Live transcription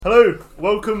Hello,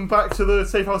 welcome back to the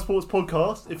Safe House Sports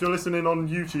podcast. If you're listening on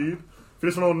YouTube, if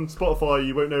you're listening on Spotify,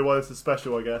 you won't know why this is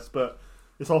special, I guess, but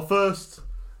it's our first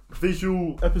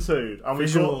visual episode. And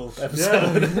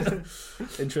episode.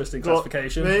 Interesting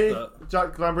classification. Me, but...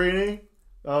 Jack Lambrini,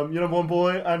 your number one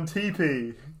boy, and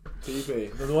TP.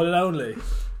 The one and only.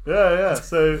 Yeah.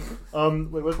 So,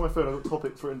 wait, where's my phone? I've got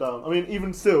topics written down. I mean,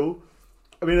 even still,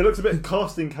 it looks a bit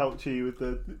casting couchy with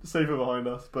the sofa behind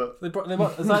us, but... Is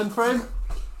that in frame?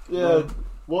 Yeah.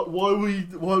 Why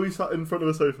are we sat in front of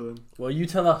a sofa then? Well, you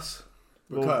tell us.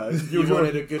 Because you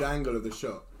wanted a good angle of the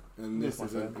shot, and this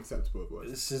isn't acceptable.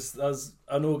 This is as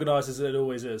unorganised as it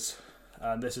always is,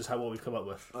 and this is what we've come up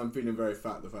with. I'm feeling very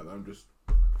fat. The fact that I'm just.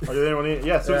 Are you the only one here?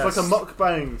 Yeah, so Yes. it's like a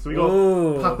mukbang. So we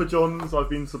got Papa John's. I've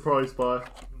been surprised by.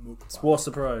 What a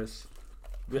surprise!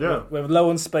 Yeah. We're low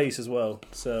on space as well,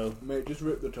 so Mate, just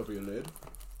rip the top of your lid.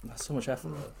 that's so much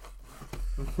effort.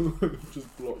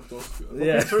 Just blocked Oscar.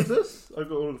 Yeah. What picture is this? I've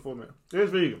got all of the format. Here's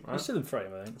vegan, You're right? still in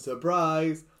frame, I think.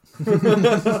 Surprise!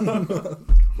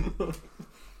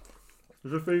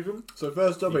 Is it vegan? So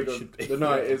first topic It of should be. the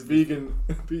night is vegan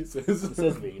pizzas. It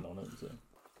says vegan on it. So.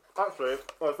 Actually,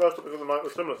 my first topic of the night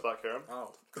was similar to that, Kieran.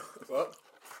 Oh. What?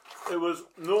 It was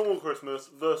normal Christmas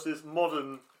versus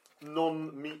modern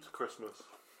non-meat Christmas.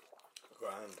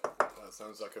 Grand. That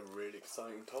sounds like a really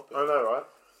exciting topic. I know, right?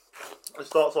 It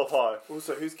starts off high.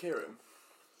 Also, who's Kieran?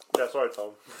 Yeah, sorry,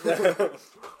 Tom.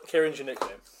 Kieran's your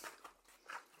nickname.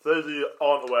 For those of you who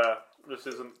aren't aware, this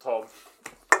isn't Tom.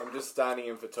 I'm just standing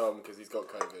in for Tom because he's got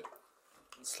COVID.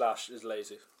 Slash is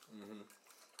lazy.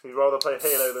 He'd rather play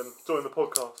Halo than join the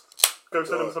podcast. Go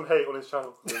send him some hate on his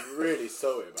channel. I'm really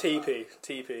sorry about that.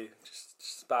 TP.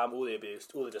 Just spam all the abuse,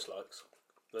 all the dislikes.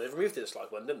 Well, they've removed the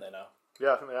dislike one, didn't they now?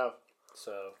 Yeah, I think they have.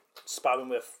 So, spam him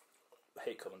with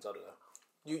hate comments, I don't know.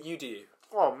 You do you.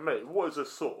 Oh, mate, what is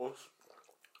this sauce?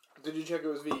 Did you check it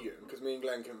was vegan? Because me and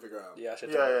Glenn couldn't figure out. Yeah, I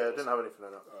should Yeah, it didn't have anything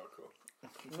in it. Oh, cool.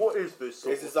 What is this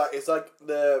sauce? It's like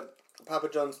the Papa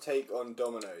John's take on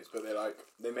Domino's, but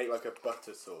they make like a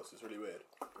butter sauce. It's really weird.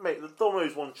 Mate, the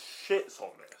Domino's one shits on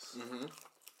this.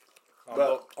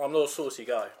 I'm not a saucy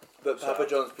guy. But Papa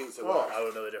John's pizza works. I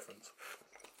don't know the difference.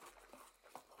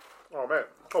 Oh, mate.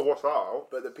 Oh, what's that out?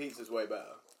 But the pizza's way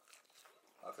better,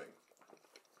 I think.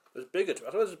 It's bigger.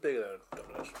 I thought it was bigger than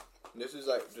Domino's. This is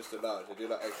like just a large. They do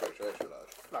like extra large.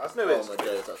 Nah, that's no Oh my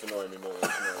days, that's annoying me more.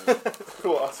 It's annoying me.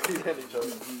 Cool, I'll keep hitting each other.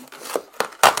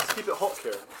 Let's keep it hot,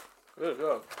 Kieran. Good,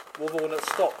 good. We'll want to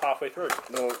stop halfway through.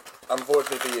 No,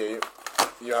 unfortunately for you,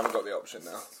 you haven't got the option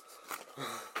now.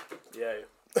 Yeah.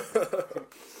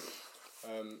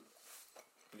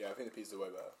 Yeah, I think the pizza's way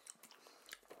better.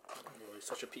 Oh, he's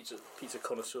such a pizza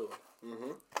connoisseur.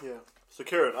 Yeah. So,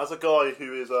 Kieran, as a guy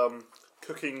who is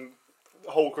cooking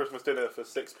a whole Christmas dinner for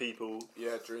 6 people,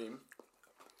 Yeah, dream.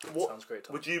 what Sounds great,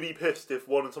 Tom. would you be pissed if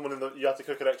you had to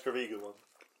cook an extra vegan one?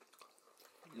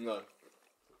 No,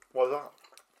 Why is that?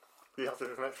 You have to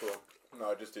cook an extra one. no,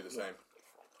 I just do the same.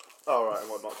 Oh, right, and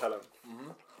what, not tell him?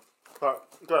 But,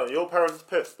 Glenn, are your parents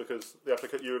pissed because they have to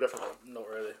cook you a different one? Not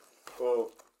really. Or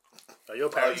Are your are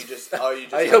parents? you just? Are you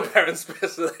just? Are your parents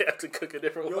pissed that they have to cook a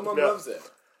different Your one? mum Yeah. loves it.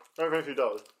 I don't think she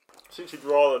does. I think she'd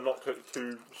rather not cook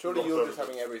two. Surely lots you're of just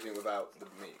everything. having everything without the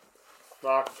meat.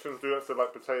 Nah, she can do it for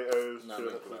like potatoes. No, do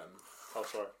it make for... Glenn. Oh,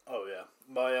 sorry. Oh yeah,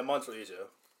 mine's a lot easier.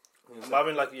 I'm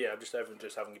having just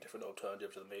having a different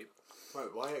alternative to the meat. Right,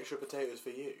 why extra potatoes for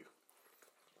you?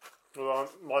 Well,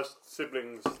 my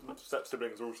step-siblings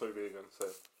are also vegan, so...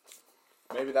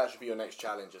 Maybe that should be your next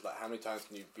challenge. Is like, how many times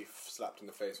can you be slapped in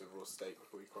the face with raw steak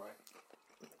before you cry?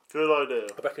 Good idea.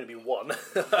 I reckon it'd be one.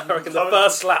 I reckon the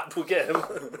first slap will get him.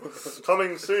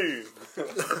 Coming soon.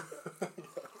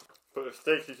 But the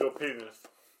steak is your penis.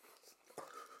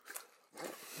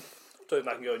 Don't think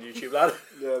that can go on YouTube, lad.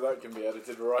 Yeah, that can be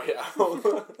edited right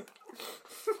out.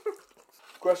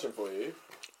 Question for you.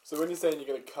 So when you're saying you're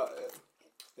going to cut it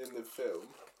in the film,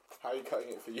 how are you cutting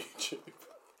it for YouTube?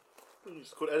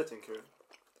 It's called editing, Kieran.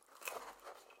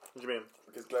 What do you mean?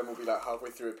 Because Glenn will be like halfway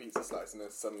through a pizza slice and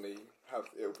then suddenly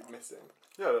it'll be missing.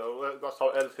 Yeah, well, that's how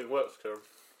editing works, Kieran.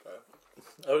 Okay.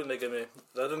 I don't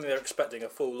think they're expecting a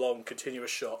full, long,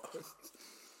 continuous shot.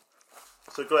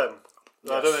 So, Glenn, I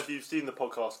Yes. don't know if you've seen the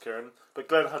podcast, Kieran, but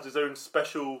Glenn has his own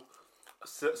special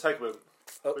segment,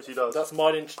 which he does. That's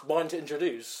mine to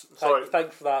introduce. Sorry.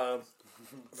 Thanks for that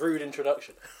rude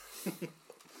introduction.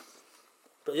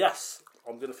 But yes,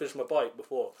 I'm going to finish my bite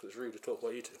before, because it's rude to talk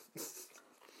about you two.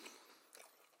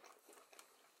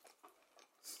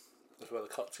 That's where the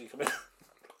cuts can come in.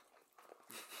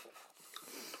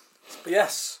 But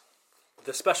yes,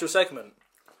 the special segment.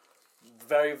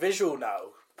 Very visual now.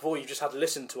 before you just had to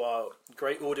listen to our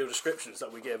great audio descriptions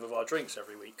that we give of our drinks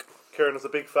every week. Kieran, as a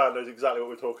big fan, knows exactly what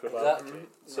we're talking about. Exactly.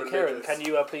 So, Kieran, can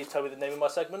you please tell me the name of my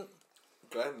segment?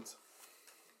 Glenn's.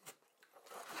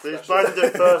 Please brand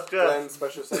it first, yeah. Glenn's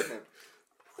special segment.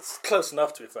 It's close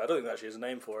enough, to be fair. I don't think there actually is a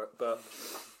name for it, but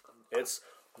it's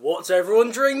What's Everyone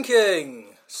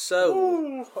Drinking?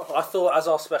 So, I thought as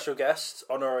our special guest,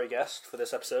 honorary guest for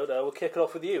this episode, we'll kick it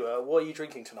off with you. What are you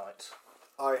drinking tonight?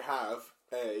 I have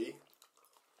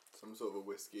some sort of a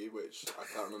whiskey, which I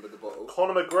can't remember the bottle.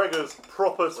 Conor McGregor's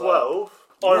Proper 12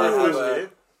 Irish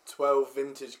whiskey. 12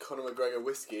 vintage Conor McGregor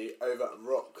whiskey over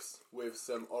rocks with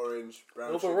some orange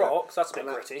brown Over sugar. rocks? That's a bit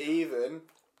And I gritty. even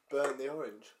burnt the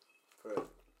orange for it.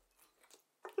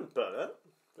 Didn't burn it.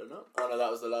 Don't know. Oh no,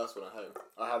 that was the last one at home.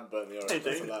 I haven't burnt the orange. You,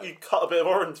 that's a did. lie. You cut a bit of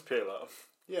orange peel off.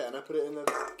 Yeah, and I put it in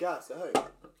the gas at home. No,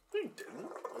 you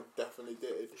didn't. I definitely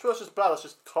did. Sure, that's just bad. That's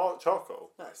just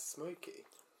charcoal. That's smoky.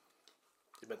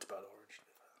 You meant to burn orange.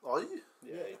 Are you?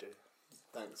 Yeah, you do.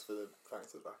 Thanks for the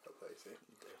backup, Lacey.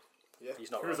 Yeah.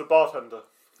 He's not He right. was a bartender.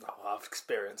 Oh, I've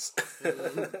experience. See,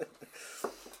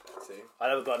 I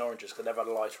never burn oranges because I never had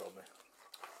a lighter on me.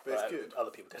 but it's But good.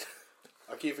 Other people did.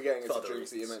 I keep forgetting it's For a other drink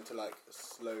that you're reasons. meant to like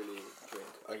slowly drink.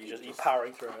 Like Like you're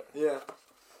powering through it. yeah.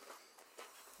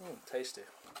 Tasty.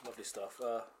 Lovely stuff.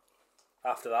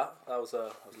 After that was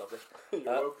lovely. You're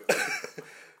welcome.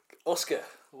 Oscar,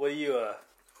 what are you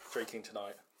drinking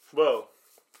tonight? Well,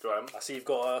 Graham, I see you've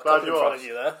got a Glad cup in you front asked. of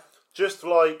you there. just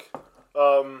like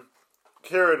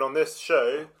Kieran on this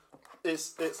show,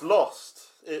 it's Lost.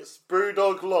 It's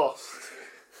Brewdog Lost.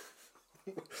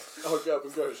 I'll get up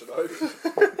and go, should I?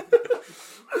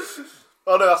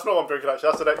 Oh no, that's not what I'm drinking actually.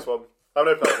 That's the next one. I'm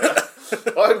no plan yet.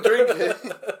 I'm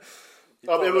drinking. It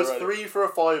was already. 3 for a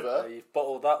fiver. You've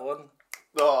bottled that one.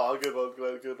 Oh, good one,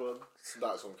 Glenn, good one.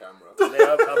 That's on camera.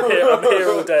 Yeah, I'm here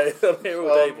all day. I'm here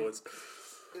all day, boys.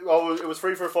 Well, it was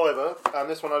 3 for a fiver, and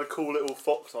this one had a cool little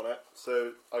fox on it,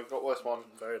 so I got this one.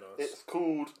 Very nice. It's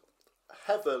called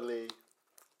Heatherly.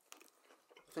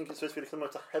 I think it's supposed to be similar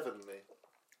to Heavenly.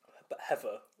 But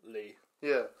Heatherly.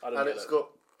 Yeah, I don't and get it's it. got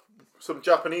some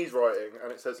Japanese writing,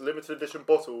 and it says limited edition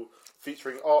bottle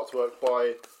featuring artwork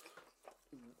by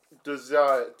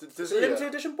Desire. It's a limited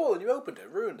edition bottle and you opened it,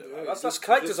 ruined it. Yeah, That's just-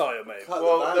 collector's just item, mate. cut-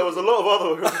 Well, there was a lot of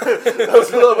other. There was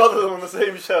a lot of other on the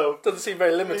same shelf. Doesn't seem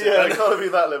very limited. Yeah, then. it can't be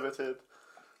that limited.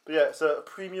 But yeah, it's a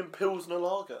premium Pilsner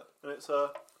lager, and it's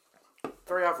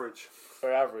very average.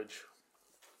 Very average.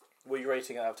 What are you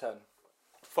rating it out of 10?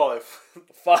 5.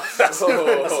 5.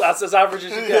 That's as average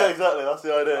as you Yeah, get. exactly. That's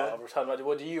the idea. Return value.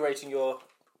 What are you rating your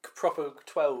proper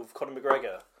 12 Conor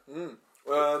McGregor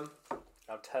out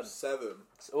of 10? 7.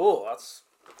 Oh, that's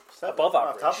above I'll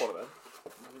have to have average. one of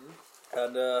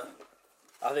them. And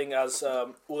I think, as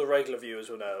all the regular viewers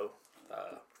will know,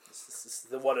 this is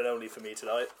the one and only for me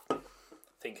tonight. I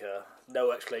think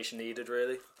no explanation needed,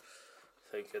 really.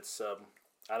 I think it's,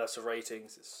 and as for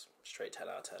ratings, it's straight 10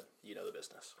 out of 10. You know the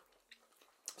business.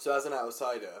 So as an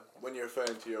outsider, when you're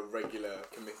referring to your regular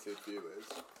committed viewers,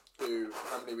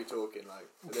 how many are we talking? Like,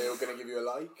 are they all going to give you a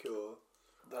like, or?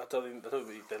 I don't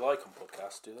think they like on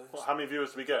podcasts, do they? Well, how many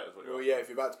viewers do we get? Is what you're Well, yeah, if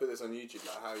you're about to put this on YouTube,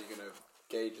 like, how are you going to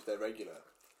gauge if they're regular?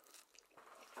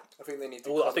 I think they need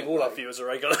to. I think all comment, our like- viewers are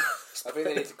regular. I think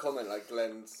they need to comment like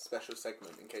Glenn's special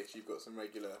segment in case you've got some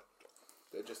regular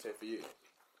that are just here for you,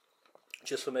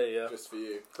 Just for me, yeah. just for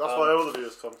you. That's why all the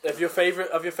viewers come. If your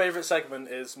favourite segment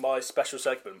is my special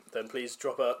segment, then please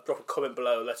drop a comment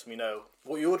below letting me know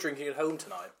what you're drinking at home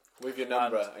tonight. With your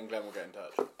number, and Glenn will get in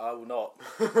touch. I will not.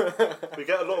 We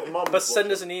get a lot of mums. But send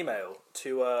watching. us an email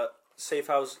to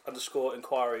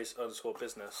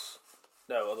safehouse_inquiries_business.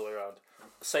 No, other way around.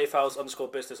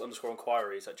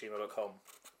 safehouse_business_inquiries@gmail.com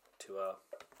to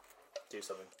do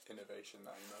something. Innovation,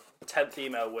 that email. 10th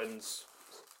email wins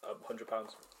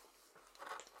 £100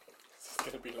 It's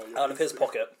going to be like your out of his Insta-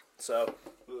 pocket. So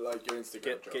Like your Instagram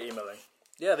get drop. emailing.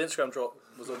 Yeah, the Instagram drop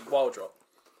was a wild drop.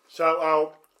 Shout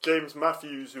out James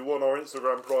Matthews, who won our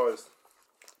Instagram prize.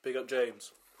 Big up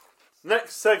James.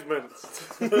 Next segment.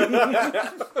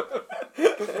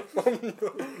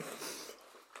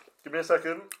 Give me a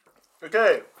second.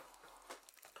 Okay.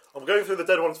 I'm going through the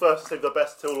dead ones first to save the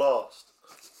best till last.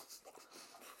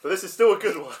 But this is still a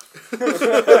good one.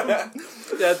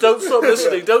 Yeah, don't stop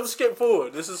listening. Don't skip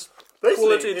forward. This is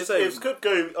quality Basically, entertainment. it could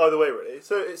go either way, really.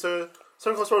 So it's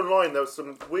sometimes online there was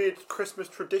some weird Christmas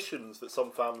traditions that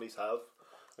some families have.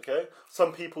 Okay,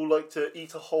 some people like to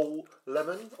eat a whole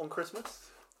lemon on Christmas.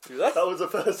 Do that? That was the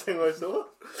first thing I saw.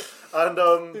 And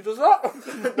Who does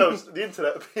that? no, it's the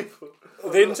internet people.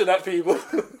 The internet people.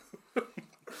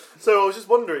 So I was just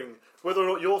wondering whether or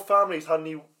not your families had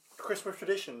any Christmas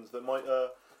traditions that might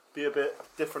be a bit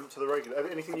different to the regular?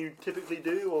 Anything you typically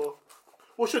do, or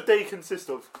what's your day consist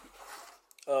of?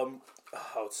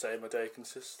 I would say my day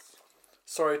consists.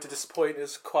 Sorry to disappoint,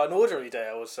 it's quite an ordinary day.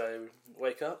 I would say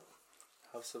wake up,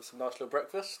 have some nice little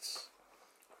breakfasts,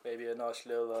 maybe a nice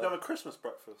little. You have a Christmas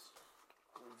breakfast.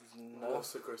 No,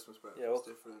 What's the Christmas breakfast Yeah, what-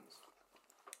 difference?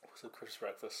 what's a Christmas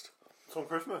breakfast? It's on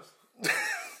Christmas.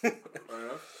 Fair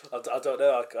enough. I don't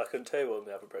know. I couldn't tell you what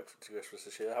we have for breakfast for Christmas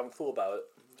this year. I haven't thought about it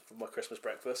for my Christmas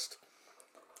breakfast.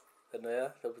 And yeah,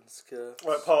 that was good.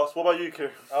 Right, pass. What about you,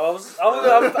 Kieran? I'm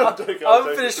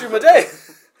finished with my day.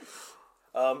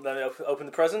 Then we open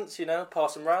the presents,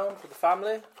 pass them round with the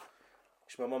family.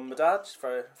 Wish my mum and my dad, just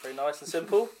very, very nice and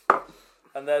simple.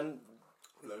 And then,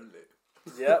 Lonely.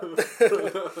 yeah,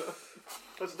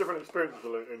 That's a different experience with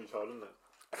the only child, isn't it?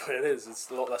 it is. It's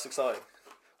a lot less exciting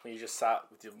when you just sat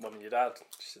with your mum and your dad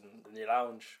just in your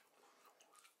lounge.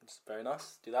 It's very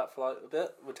nice. Do that for like a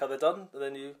bit until they're done, and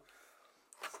then you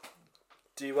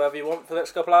do whatever you want for the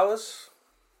next couple hours.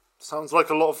 Sounds like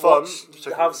a lot of fun.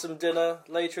 Have some dinner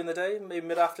later in the day, maybe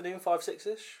mid-afternoon, 5-6ish.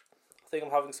 I think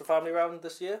I'm having some family round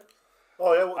this year.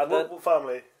 Oh yeah, And then- what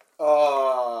family?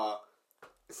 Ah.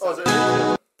 Oh, is it?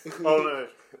 Oh no.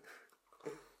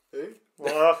 Who?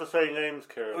 Well, I have to say names,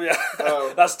 Kieran. Yeah,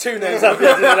 Oh. that's two names I've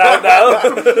been out now.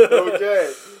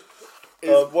 Okay.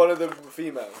 Is one of them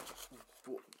female?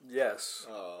 Yes.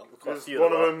 Oh. Quite a Is few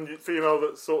one of of them female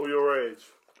that's sort of your age?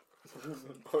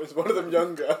 Is one of them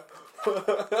younger?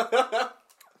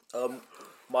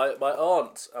 My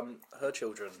aunt, her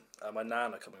children, my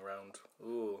nan are coming round.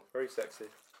 Ooh, Very sexy.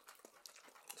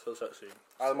 so sexy.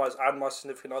 And my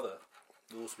significant other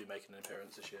will also be making an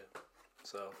appearance this year.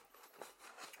 So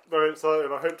Very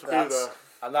exciting. I hope to be there.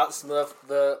 And that's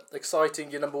the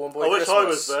exciting your number one boy. I wish Christmas. I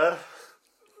was there.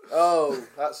 Oh,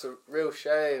 that's a real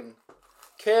shame.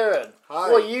 Kieran,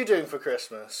 Hi. what are you doing for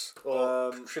Christmas?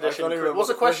 Or tradition? I can't even What's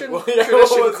the remember question? what yeah,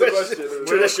 Tradition what was the question. question? Weird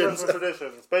Traditions. Christmas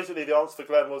traditions. Basically, the answer for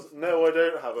Glenn was no, I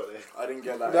don't have any. I didn't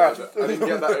get that. No. I didn't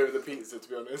get that over the pizza, to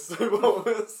be honest. So what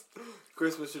was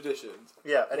Christmas traditions?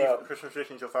 Yeah, any Yeah. Christmas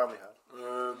traditions your family had?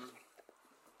 I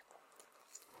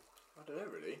don't know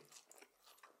really.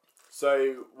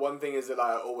 So one thing is that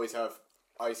I always have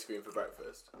ice cream for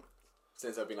breakfast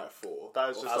since I've been like 4. That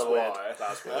is just That's a weird. lie.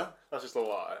 That's weird. Huh? That's just a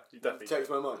lie. You definitely. Text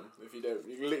my mum if you don't.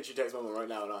 You can literally text my mum right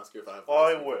now and ask her if I have. I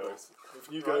ice cream for will. breakfast.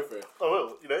 If you go Right. for it. I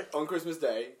will. You know. On Christmas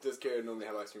Day, does Kieran normally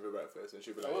have ice cream for breakfast? And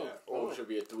she'll be like, Oh. yeah. Or Oh. she'll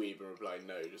be a dweeb and reply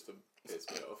no, just to piss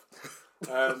me off.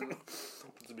 I mean,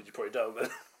 you probably don't, but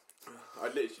I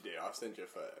literally do. I'll send you a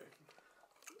photo.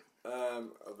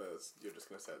 You're just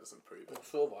gonna say it doesn't prove it. what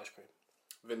sort of ice cream?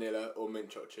 Vanilla or mint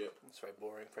chocolate chip. It's very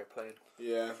boring, very plain.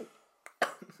 Yeah.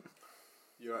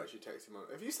 You're actually texting mum.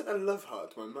 Have you sent a love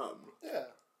heart to my mum? Yeah.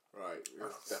 Right,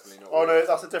 it's definitely not. Oh no, worth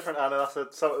that's it. a different Anna. That's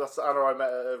the Anna I met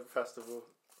at a festival.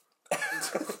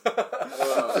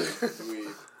 Oh,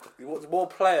 dweeb. What more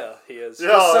player he is. Yeah,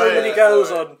 There's so yeah, many yeah, girls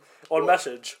sorry. on What?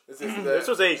 message. Is this This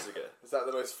was ages ago. is that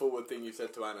the most forward thing you've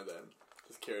said to Anna then?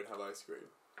 Does Kieran have ice cream?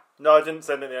 No, I didn't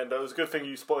send it in the end. It was a good thing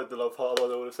you spotted the love heart,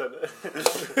 otherwise I would have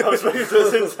sent it. I was speaking to her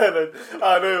since then, and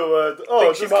I knew a word. Oh,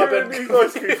 Think she does might have Kieran been need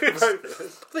ice cream for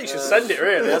breakfast? I think you should send it,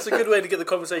 really. That's a good way to get the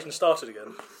conversation started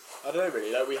again. I don't know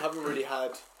really. Like we haven't really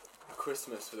had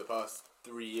Christmas for the past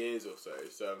 3 years or so.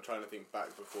 So I'm trying to think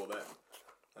back before then.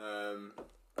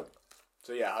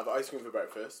 So yeah, I have ice cream for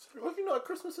breakfast. Have you not had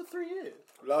Christmas for 3 years?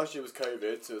 Last year was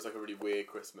COVID, so it was like a really weird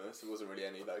Christmas. It wasn't really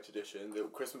any like tradition. The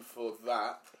Christmas before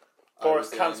that, I Boris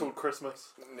was in- cancelled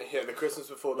Christmas. Yeah, the Christmas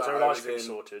before Was that, there an I ice was cream in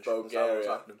shortage? Was that what was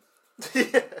Bulgaria. happening?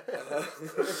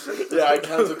 Yeah, I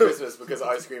cancelled Christmas because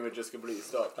ice cream had just completely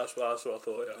stopped. That's what I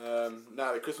thought, yeah.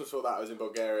 No, the Christmas before that I was in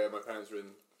Bulgaria. My parents were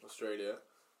in Australia,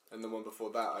 and the one before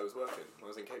that I was working. I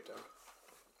was in Cape Town,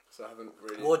 so I haven't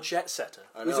really. More jet setter.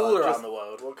 I Who's know, all I around just- the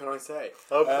world. What can I say?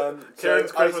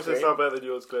 Kieran's so Christmas ice is cream. now better than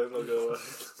yours, Glenn. I'll go away.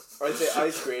 I'd say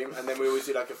ice cream, and then we always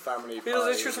do like a family party. Because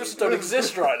these Christmas don't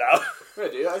exist right now. Yeah,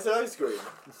 dude, I said ice cream,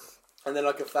 and then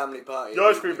like a family party. The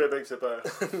ice cream bit makes it better.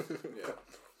 Yeah.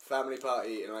 Family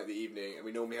party in like the evening, and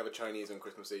we normally have a Chinese on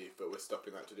Christmas Eve, but we're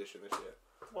stopping that tradition this year.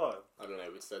 Why? I don't know,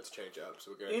 we decided to change it up,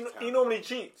 so we're going to town. He normally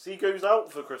cheats. He goes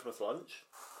out for Christmas lunch.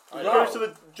 I He know. goes to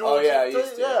the George. Oh yeah, he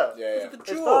used to. Yeah. Yeah. The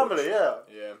His George. family, yeah.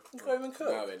 Yeah. You can't even cook.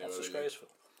 Now they know That's what we do. disgraceful.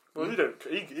 Well, you don't.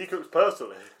 He cooks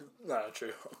personally. No,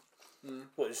 true.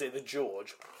 What is it, the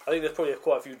George? I think there's probably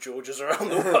quite a few Georges around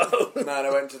the world. Man,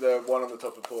 I went to the one on the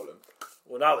top of Portland.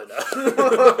 Well, now they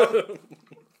know.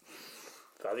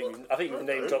 I think you've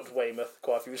name dropped Weymouth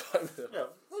quite a few times. Yeah.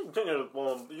 Well, you don't go to the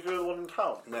one. You go to the one in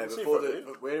town. No, It's before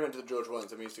super, we only went to the George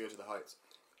once, and we used to go to the Heights.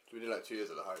 So we did like 2 years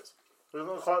at the Heights.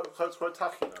 It's quite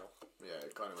tacky now. Yeah,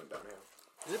 it kind of went downhill.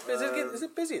 Is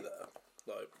it busy there?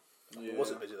 Like, Yeah.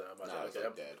 was it busy there? I imagine. No, it's Okay.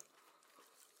 like dead.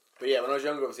 But yeah, when I was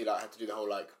younger, obviously, like, I had to do the whole,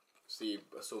 like, I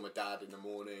saw my dad in the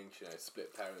morning,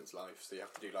 split parents' life, so you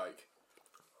have to do, like,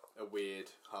 a weird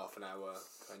half an hour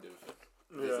kind of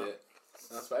visit.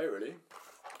 And that's about it, really.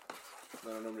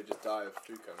 Then I normally just die of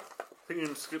food coma. I think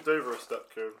you skipped over a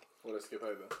step, Kieran. What did I skip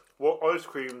over? What ice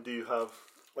cream do you have?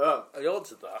 Oh, I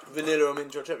answered that. vanilla or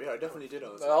mint chocolate chip. Yeah, I definitely did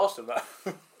answer. I asked him that.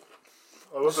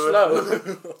 I was Slow.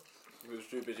 He was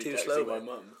too busy Too texting slow, my mate.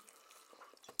 mum.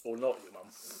 Or not your mum.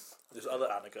 This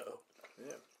other Anna girl.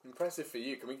 Yeah, impressive for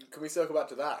you. Can we circle back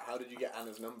to that? How did you get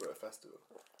Anna's number at a festival?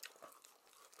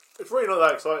 It's really not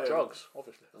that exciting. Drugs,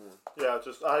 obviously. Yeah,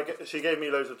 she gave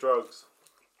me loads of drugs.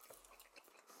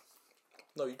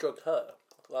 No, you drugged her.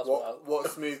 That's What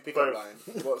smooth pickup Both.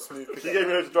 line? What smooth pickup She gave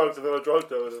me loads of drugs and then I drugged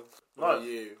her with them. What about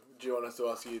you? Do you want us to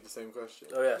ask you the same question?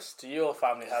 Oh yes. Do your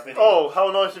family have any Oh, how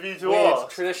nice of you to weird ask.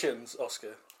 traditions,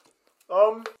 Oscar?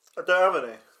 I don't have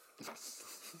any.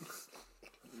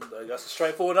 That's a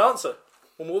straightforward answer.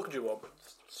 What more could you want?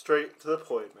 Straight to the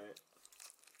point, mate.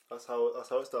 That's how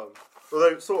it's done.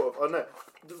 Although, sort of, I know.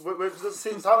 With the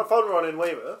Santa Fun Run in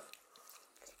Weymouth,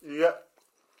 you get...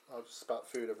 I've just spat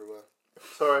food everywhere.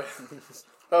 Sorry.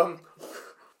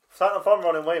 Santa Fun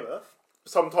Run in Weymouth,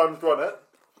 sometimes run it,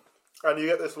 and you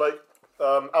get this, like,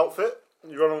 outfit,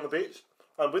 you run on the beach,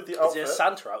 and with the Is outfit... it a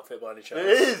Santa outfit by any chance? It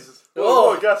is!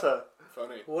 Oh. Oh, get her.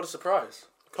 Funny. What a surprise.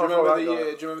 Do you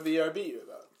remember the year I beat you at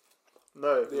that?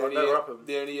 No, The that only never year, happened.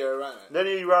 the only year I ran it. Then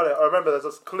you ran it. I remember there's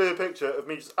a clear picture of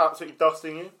me just absolutely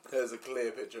dusting you. There's a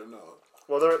clear picture of not.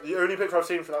 Well, the only picture I've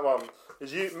seen from that one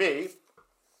is me,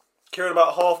 carrying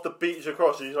about half the beach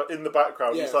across. You're like in the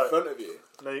background. Yeah, It's in like, front of you.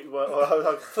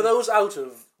 no, For those out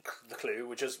of the clue,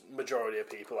 which is majority of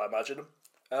people, I imagine,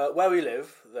 where we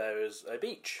live, there is a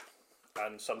beach,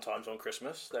 and sometimes on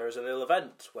Christmas there is a little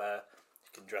event where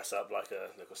you can dress up like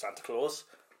a little Santa Claus,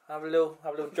 have a little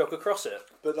joke across it,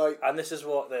 But like, and this is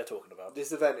what they're talking about.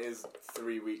 this event is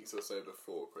 3 weeks or so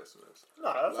before Christmas.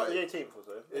 no, that's like like- the 18th or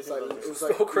so. It's like it was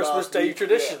For Christmas last Day week,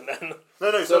 tradition, yeah. then.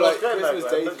 No, So, so like, let's get there, Christmas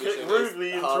Glenn, Day but tradition rudely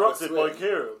is interrupted by harvest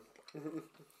Kieran.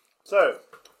 So,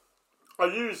 I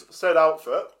use said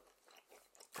outfit,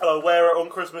 and I wear it on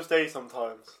Christmas Day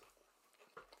sometimes.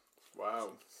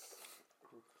 Wow.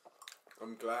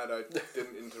 I'm glad I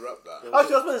didn't interrupt that.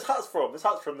 Actually, that's where this hat's from. This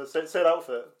hat's from the said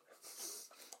outfit.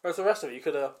 Whereas the rest of it, you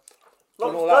could have Not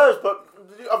gone all out. Spurs, but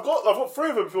I've got 3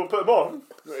 of them if you want to put them on.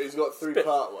 He's got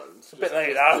 3-part ones. bit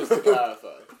late now. Just to clarify.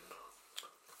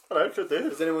 I know, could do.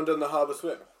 Has anyone done the harbour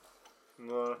swim?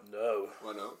 No, No.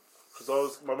 Why not?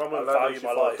 because my mum I and value dad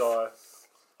my my life. die.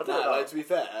 I do Nah, it now. like, to be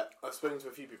fair, I've spoken to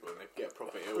a few people and they get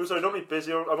proper ill. Also, normally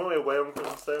busy. I'm normally away on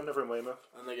Christmas Day. I'm never in Weymouth.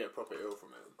 And they get proper ill from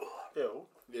it. Ill.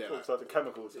 Yeah. It's like the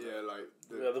chemicals. in it. Yeah, like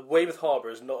the, Yeah, the Weymouth Harbour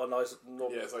is not a nice,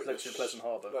 not yeah, it's like particularly pleasant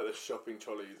harbour. like the shopping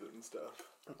trolleys and stuff.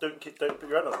 Don't put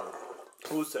your hand on them.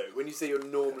 Also, when you say you're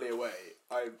normally away,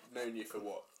 I've known you for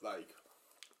what, like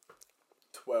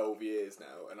 12 years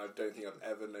now, and I don't think I've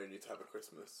ever known you to have a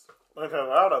Christmas. I don't know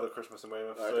how I had a Christmas in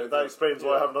Weymouth, I so don't that think- explains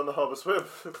why I yeah. haven't done the harbour swim.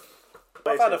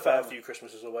 I've had a fair few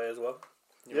Christmases away as well.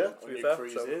 Yeah, to On be your fair,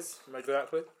 cruises.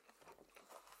 Exactly.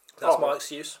 That's Oh. my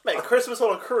excuse. Mate, Christmas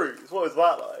on a cruise. What is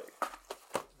that like?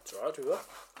 It's alright, we were.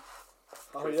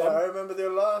 Oh Pretty yeah, fun. I remember the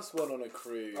last one on a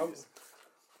cruise.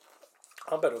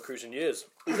 I've been on a cruise in years.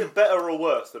 Is it better or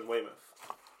worse than Weymouth?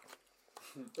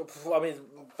 I mean,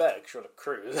 better 'cause you're on a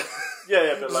cruise.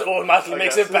 Yeah, but Just like, automatically I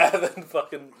makes guess. it better than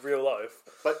fucking real life.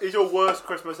 Like, is your worst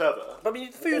Christmas ever? But I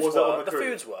mean, the Or food's was it on worse. the The cruise?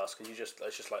 food's worse because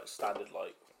it's just like standard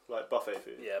Like buffet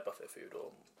food. yeah buffet food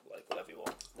or like whatever you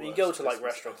want. I mean, you Worst go to like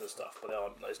Christmas restaurants and stuff, but they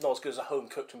aren't. It's not as good as a home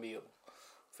cooked meal,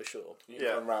 for sure. You can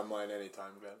Yeah. come round mine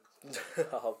anytime, Glenn.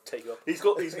 I'll take you up.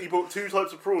 He bought 2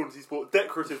 types of prawns. He's bought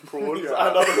decorative prawns Yeah.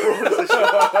 and other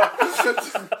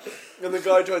prawns. And the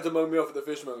guy tried to mug me off at the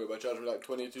fishmonger by charging me like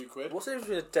 22 quid. What's the difference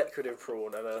between a decorative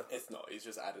prawn and a? It's not, he's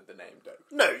just added the name, Dope.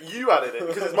 No, you added it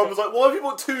because his mum was like, "Why have you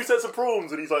bought 2 sets of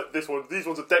prawns?" And he's like, "These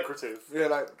ones are decorative." Yeah,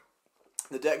 like,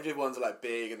 the decorative ones are like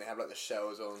big and they have like the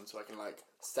shells on so I can like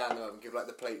stand them up and give like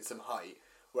the plate some height.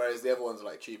 Whereas the other ones are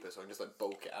like cheaper so I can just like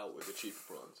bulk it out with the cheaper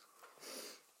prawns.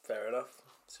 Fair enough.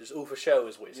 So it's all for show,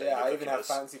 is what you're saying. Yeah, I you're even cooking have this.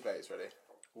 fancy plates ready.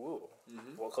 Ooh.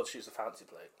 What constitutes a fancy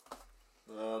plate?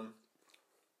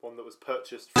 One that was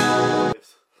purchased from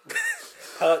this.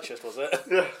 Purchased, was it?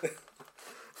 Yeah.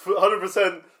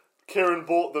 100% Kieran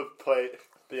bought the plate.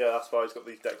 But yeah, that's why he's got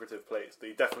these decorative plates that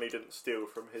he definitely didn't steal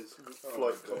from his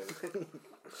flight my goal.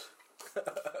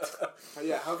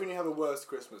 Yeah, how can you have a worse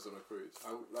Christmas on a cruise?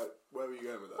 Where were you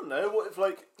going with I that? don't know. What if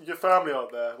like your family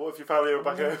aren't there? What if your family are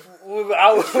back home? Would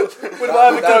I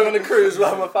ever go on a cruise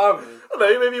without my family? I don't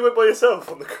know. Maybe you went by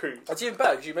yourself on the cruise. That's even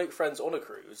better because you make friends on a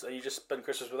cruise and you just spend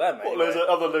Christmas with them. What, loads of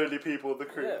other lonely people on the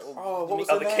cruise? Yeah, well, Oh, you what meet was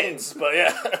their other name? kids, but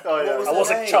yeah. Oh yeah. was I their was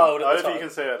a name? child I at don't the think time. you can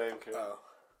say her name, kid. Oh.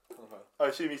 Okay. I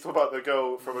assume you talk about the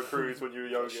girl from a cruise when you were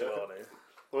younger. Shivani.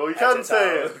 Well, you can Edit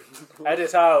say out. it.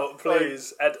 Edit out,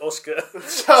 please. Ed Oscar.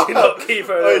 Shout Do not out, keep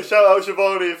her. hey, shout out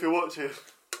Shivani if you're watching.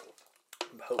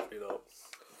 Hopefully not.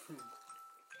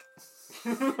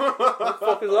 What the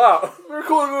fuck is that? We're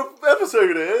recording an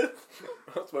episode here.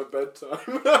 That's my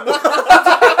bedtime.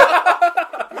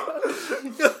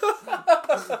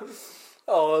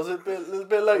 Oh, it was a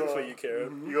bit late for you,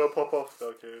 Kieran. You gotta pop off,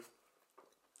 though, kid.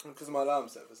 Because my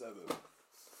alarm's set for 7.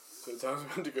 So it's time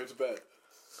for me to go to bed.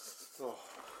 Oh.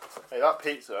 Hey, that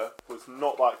pizza was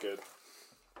not that good.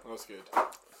 That's good.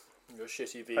 Your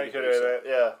shitty vegan. Thank you, pizza.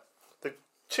 yeah. The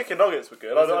chicken nuggets were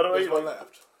good. I don't There's eat one one.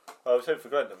 left. I was hoping for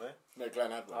Glenn, didn't they? No,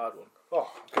 Glenn had one. I had one.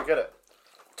 Oh, go get it.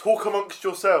 Talk amongst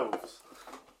yourselves.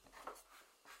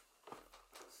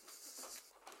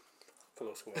 For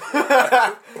law school.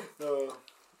 No.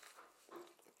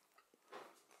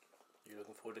 You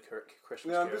looking forward to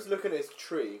Christmas? Yeah, I'm Kieran? just looking at this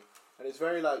tree, and it's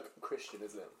very like Christian,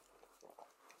 isn't it?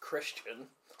 Christian.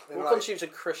 And, What like, constitutes a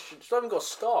Christian? It's not even got a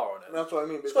star on it. That's what I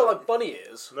mean. But It's got like bunny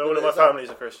ears. No one in my Is that- family's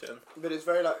a Christian. but it's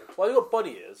very like. Why have you got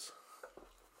bunny ears?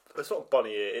 It's not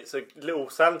bunny ear. It's a little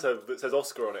Santa that says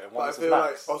Oscar on it, and But one I that says feel like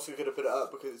Max. Oscar could have put it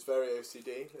up because it's very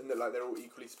OCD, and that like they're all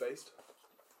equally spaced.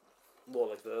 More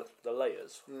like the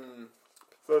layers. Hmm.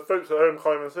 So the folks at home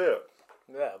can't even see it.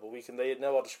 Yeah, but they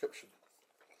know our description.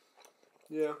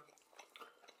 Yeah.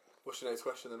 What's your next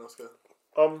question then, Oscar?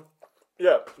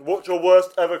 Yeah. What's your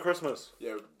worst ever Christmas?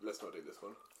 Yeah, let's not do this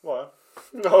one. Why?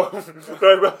 No,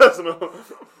 very personal.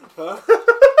 Huh?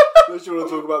 Unless you want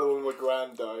to talk about the one where my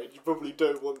gran died, you probably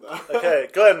don't want that. Okay,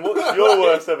 Glenn, what's your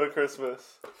worst ever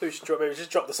Christmas? Maybe just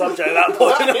drop the subject at that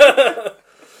point.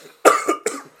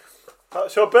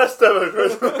 That's your best ever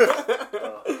Christmas.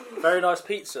 Very nice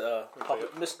pizza. Papa.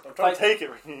 I'm trying to take it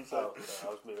when you say. Oh, okay, I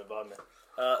was moving behind me.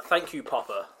 Thank you,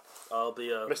 Papa. I'll be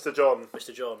Mr. John.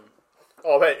 Mr. John.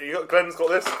 Oh mate, Glenn's got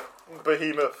this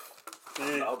behemoth.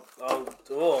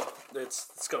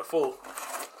 It's gonna fall.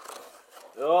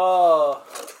 Oh,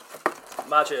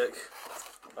 magic.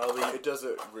 It does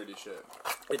it really shit.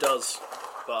 It does,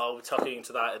 but I'll be tucking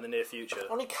into that in the near future.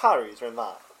 How many calories are in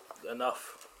that?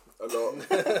 Enough. A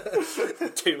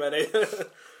lot. Too many.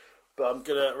 But I'm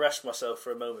gonna rest myself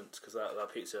for a moment because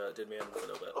that pizza did me in a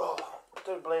little bit. Oh,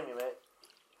 don't blame me, mate.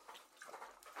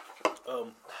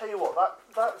 Um, Tell you what,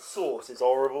 that sauce is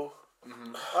horrible.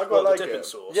 I quite well, like the dipping it.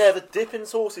 sauce. Yeah, the dipping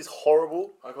sauce is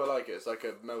horrible. I quite like it. It's like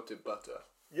a melted butter.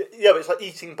 Yeah, but it's like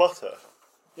eating butter.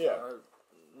 Yeah.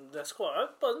 That's quite.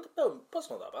 But no, butter's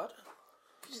not that bad.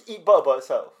 You just eat butter by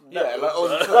itself. Yeah, like on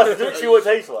That's toast. literally what it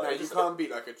tastes like. No, you can't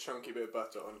beat like a chunky bit of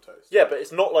butter on toast. Yeah, but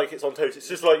it's not like it's on toast. It's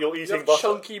just like you're You eating have butter.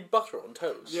 chunky butter on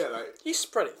toast. Yeah, like You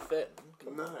spread it thin.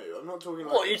 no, I'm not talking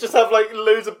like What, you just have like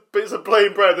loads of bits of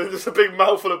plain bread and just a big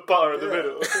mouthful of butter in the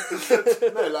Yeah.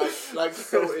 middle? no, like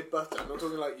salted butter. I'm not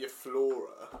talking like your flora.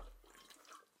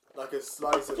 Like a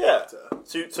slice of Yeah.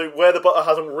 butter. So where the butter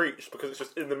hasn't reached because it's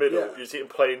just in the middle, Yeah. you're just eating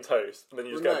plain toast and then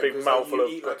you just Well, get a no, big 'cause, mouthful like,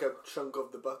 of you eat like a chunk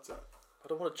of the butter. I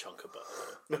don't want a chunk of butter.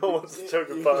 No one wants a chunk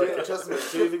of You- butter. Trust me,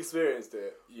 if you've experienced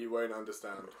it, you won't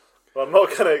understand. Well, I'm not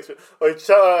going to...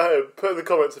 shout out at home, put in the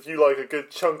comments if you like a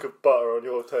good chunk of butter on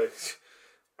your toast.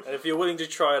 And if you're willing to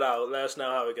try it out, let us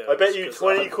know how it goes. I bet you 'cause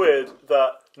 20 quid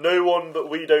that no one that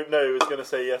we don't know is going to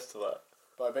say yes to that.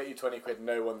 But I bet you 20 quid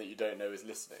no one that you don't know is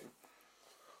listening.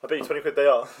 I bet you 20 quid they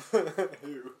are.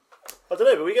 Who? I don't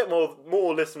know, but we get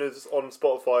more listeners on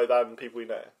Spotify than people we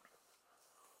know.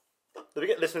 We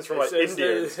get listeners from like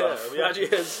India and stuff. Yeah, we actually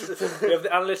we have the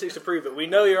analytics to prove it. We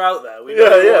know you're out there. We Yeah,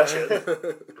 know you're yeah. watching.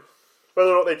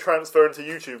 Whether or not they transfer into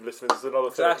YouTube listeners is another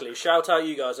thing. Exactly. Shout out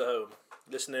you guys at home.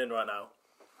 Listen in right now.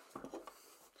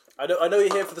 I know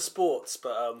you're here for the sports,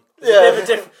 but it's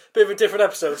a bit of a different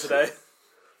episode today.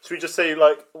 Should we just say,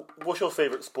 like, what's your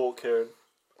favourite sport, Kieran?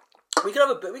 We can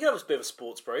have a bit of a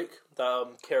sports break.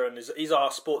 Kieran he's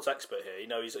our sports expert here. You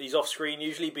know, he's off screen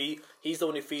usually, but he's the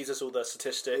one who feeds us all the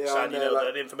statistics Yeah, and I know,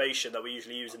 like- the information that we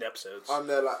usually use in the episodes. I'm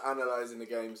there like analysing the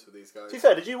games for these guys. To be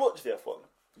fair, did you watch the F1?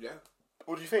 Yeah.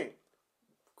 What do you think?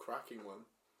 Cracking one.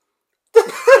 You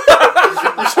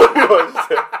sure you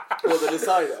watched it? What, the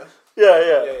decider? Yeah.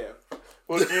 Yeah.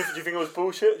 Well, do you think it was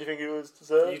bullshit? Do you think it was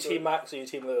deserved? You team Max or you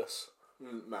team Lewis?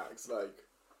 Max, like...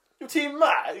 Your Team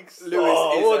Max? Lewis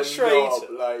what is a a knob,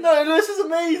 traitor. like, No, Lewis is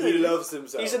amazing. he loves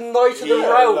himself. He's a knight of He the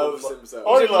realm. loves himself.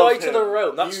 I He's a love knight of the him.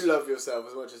 realm. That's, You love yourself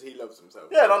as much as he loves himself.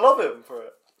 Yeah, and I love him for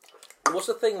it. what's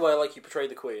the thing where like you portray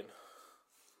the Queen?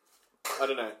 I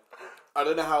don't know. I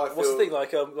don't know how I feel. What's the thing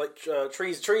like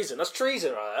treason? That's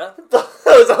treason right there. That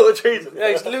was all the treason.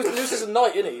 Yeah, Lucius is a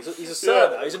knight, isn't he? He's a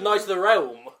sir now. He's a knight of the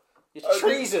realm. It's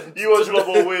treason. You watch a lot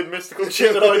more weird mystical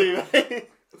shit than I do, mate.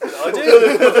 I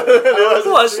do.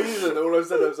 What? Treason. All I've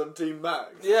said was I'm Team Max.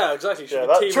 Yeah, exactly. Should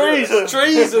Yeah, be that team treason. Lewis.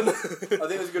 Treason. I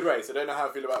think it was a good race. I don't know how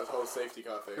I feel about this whole safety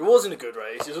car thing. It wasn't a good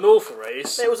race. It was an awful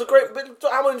race. It was a great. But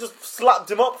Hamilton just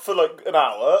slapped him up for like an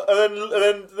hour,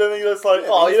 and then he was like, Yeah,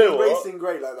 "Oh, he's you know been what? racing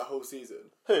great like the whole season.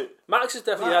 Who? Max has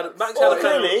definitely Max. had. Max Well, had a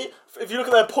penalty. clearly, if you look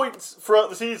at their points throughout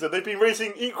the season, they've been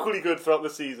racing equally good throughout the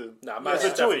season. Nah, Max Yeah,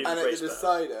 has definitely And at raced the better.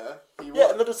 decider, he Yeah,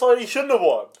 won. and they decided he shouldn't have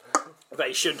won. I bet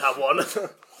he shouldn't have one.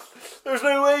 There's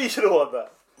no way he should have won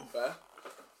that. Fair.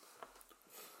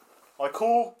 I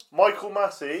call Michael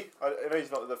Massey. I know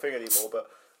he's not the thing anymore, but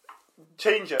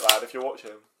change it, lad, if you're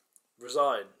watching.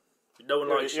 Resign. No one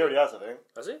likes He already you. has, I think.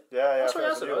 Has he? Yeah, That's I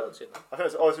what he think has. it's a I new one. haven't seen that. I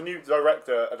think it's a new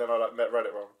director, and then I read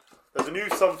it wrong. There's a new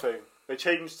something. They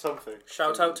changed something.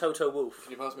 Shout out Toto Wolff.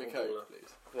 Can you pass me a Coke, please?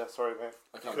 Yeah, sorry, mate.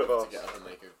 I can't Good remember ask. to get up and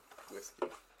make a whiskey.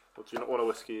 Well, do you not want a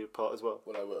whiskey part as well?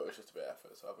 Well, I will. It's just a bit of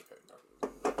effort, so I'll have a Coke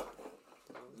now.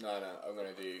 No, I'm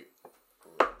going to do...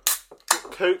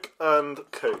 Coke and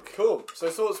Coke. Cool. So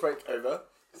Swords break over.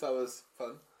 So that was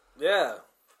fun. Yeah.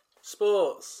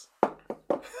 Sports.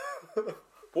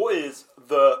 What is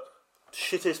the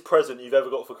shittest present you've ever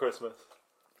got for Christmas?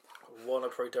 One I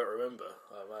probably don't remember,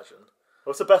 I imagine.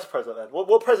 What's the best present then?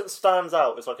 What present stands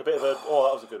out? It's like a bit of a... Oh,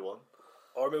 that was a good one.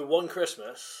 I remember one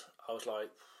Christmas, I was like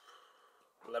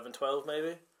 11, 12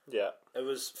 maybe. Yeah. It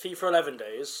was FIFA 11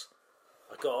 days.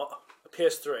 I got a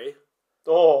PS3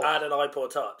 Oh. and an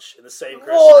iPod Touch in the same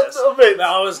What? Christmas. Oh, mate.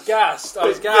 I was gassed. I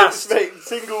was gassed. Mate,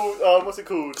 single... what's it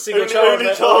called? Single only, child, only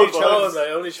mate. child, Only child, vibes.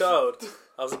 mate. Only child.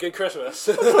 That was a good Christmas.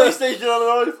 PlayStation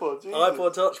and an iPod. Jesus.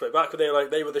 iPod Touch, mate. Back when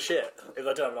they were the shit. If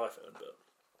I didn't have an iPhone, but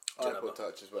iPod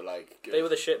touches were like good. they were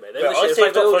the shit, mate. They Yeah, were the I shit. It's saved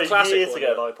like the up old for classic years one, to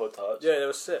get yeah. an iPod Touch. Yeah, they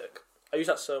were sick. I used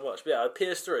that so much. But yeah, I had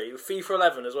PS3, FIFA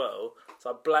 11 as well. So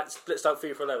I blitzed out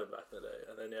FIFA 11 back in the day,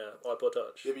 and then iPod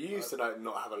Touch. Yeah, but you used to like,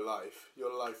 not have a life.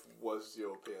 Your life was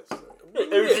your PS3.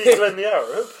 OG Glenn the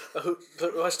Arab.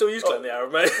 I still use Glenn the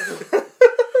Arab, mate.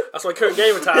 That's my current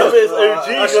gamer tag. Yeah, but it's OG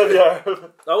Glenn the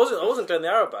Arab. I wasn't Glen the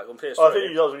Arab back on PS3. Oh, I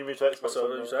think that was when you moved to Xbox. So I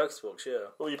wasn't moved it? to Xbox, yeah.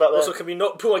 What were you back there? Also, can we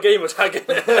not put my gamer tag in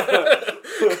it?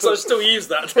 Because I still use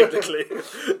that, technically.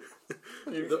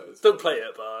 Don't play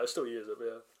it, but I still use it, but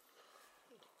yeah.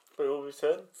 Wait, what we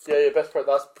said? Yeah, best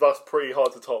present. That's pretty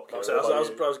hard to top. That Kieran. What about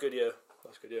you? was good, yeah. That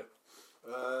was good, yeah.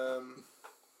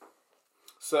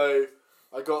 So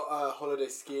I got holiday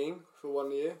skiing for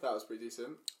 1 year. That was pretty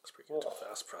decent. That's pretty good.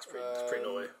 That's pretty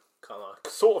naughty. Can't lie.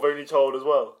 Sort of only child as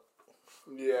well.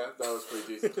 Yeah, that was pretty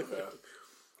decent. To be fair.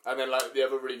 And then like the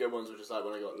other really good ones were just like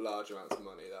when I got large amounts of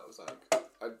money. That was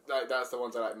like that's the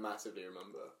ones I like massively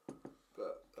remember.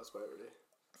 But that's about it really.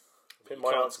 I think You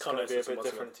my can't answer's going to be a listen bit to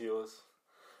different to yours.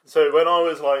 So when I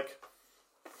was like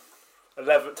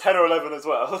 10 or 11 as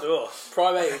well, Oh,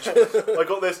 prime age. I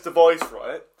got this device,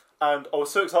 right? And I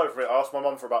was so excited for it. I asked my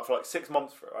mum for like 6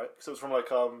 months for it, right? Because it was from like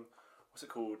what's it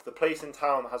called? The place in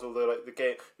town that has all the like the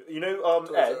game. You know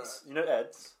Ed's. You know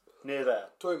Ed's near there.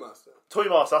 Toy Master.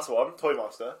 Toymaster, that's the one.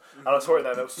 Toymaster, and I saw it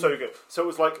there, and it was so good. So it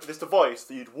was like this device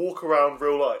that you'd walk around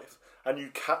real life, and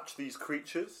you'd catch these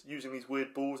creatures using these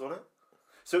weird balls on it.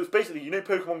 So it was basically, you know,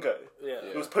 Pokemon Go. Yeah.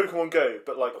 It was Pokemon Go,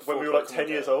 but like when we were like 10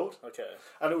 years old. Okay.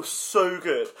 And it was so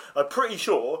good. I'm pretty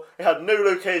sure it had no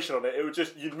location on it. It would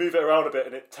just, you'd move it around a bit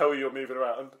and it'd tell you you're moving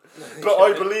around. But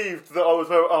I believed that I was,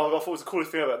 I thought it was the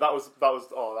coolest thing ever. That was by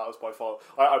far,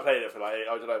 I played it for like 8,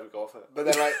 I don't ever go off it. But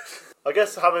then like I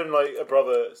guess having like a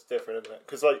brother is different, isn't it?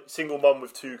 Because like single mum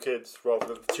with 2 kids rather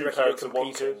than Do you 2 reckon parents you're and 1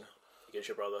 competing kid. against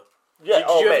your brother? Yeah, Did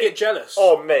you ever mate. get jealous?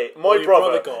 Oh mate, my What your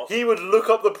brother, brother got? he would look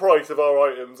up the price of our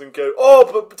items and go, oh,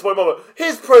 but to my mama,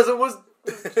 his present was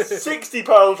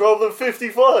 £60 rather than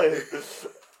 55.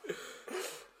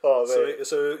 Oh mate.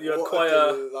 So you had what quite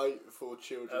a delightful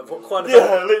children. quite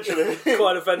Yeah, literally.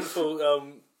 quite eventful.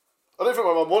 I don't think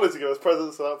my mum wanted to give us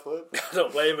presents at that point. I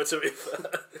don't blame her, to be fair.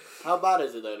 How bad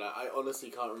is it though? Like I honestly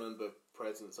can't remember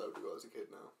presents I would have got as a kid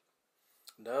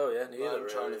now. No, yeah, neither. I'm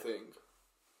trying to really. think.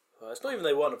 Well, it's not even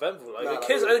they weren't eventful. Like No, the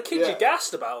kids, like, the kids, yeah. you're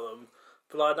gassed about them.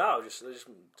 But like now, I don't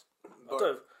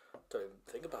even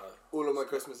think about it. All of my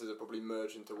Christmases are probably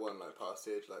merged into one, like past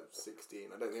the age like 16.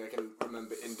 I don't think I can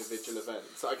remember individual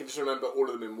events. I can just remember all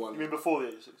of them in one. You mean before the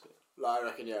age of 16? Like, I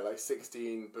reckon, yeah, like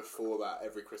 16 before that,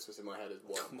 every Christmas in my head is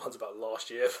one. Mine's about last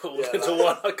year, but Yeah, into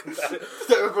one I compare it.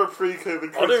 Over pre-COVID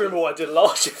Christmas. I don't remember what I did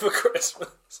last year for Christmas.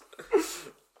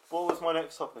 What was my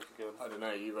next topic again? I don't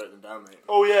know, you wrote them down, mate.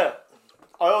 Oh yeah,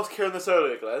 I asked Kieran this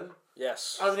earlier, Glenn.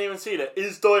 Yes. Hasn't even seen it.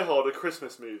 Is Die Hard a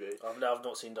Christmas movie? I've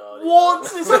not seen Die Hard. What?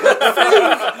 It's like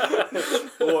a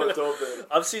thing. What a topic.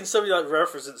 I've seen so many like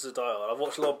references to Die Hard. I've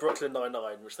watched a lot of Brooklyn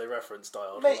Nine-Nine, which they reference Die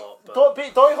Hard Mate, a lot. But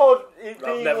Die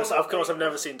Hard. Of course, I've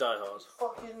never seen Die Hard.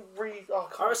 Fucking read. Oh, I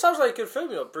It can't. sounds like a good film.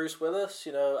 You know, Bruce Willis,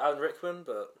 Alan Rickman,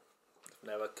 but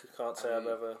can't say I've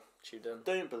ever tuned in.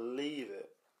 Don't believe it,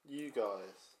 you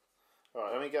guys. All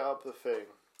right, let me get up the thing.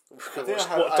 I think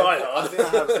What, Die Hard? I think I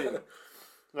have seen it.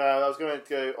 No, I was going to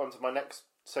go on to my next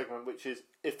segment, which is,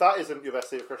 if that isn't your best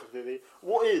favourite Christmas movie,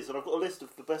 what is? And I've got a list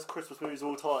of the best Christmas movies of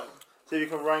all time, so you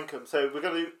can rank them. So we're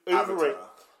going to do overrated.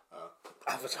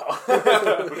 Avatar. We're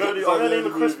going to do. I'm going to name a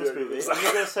Movie, Christmas yeah. movie. And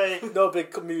you're going to say No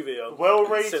big movie. well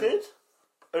rated,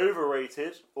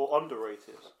 overrated, or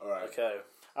underrated. Alright. Okay.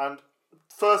 And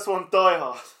first one, Die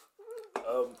Hard.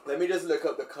 Let me just look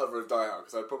up the cover of Die Hard,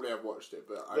 because I probably have watched it,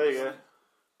 but I There you go.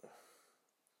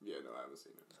 Yeah, no, I haven't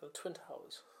seen it. So Twin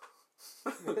Towers.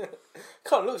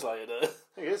 Kind of looks like it, though. I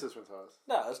think it is this one, Towers.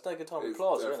 No, it's Nakatomi It's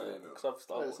Plaza, isn't definitely it? not. 'Cause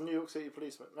Yeah, it's New York City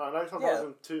policeman. No, Tom Yeah. Towers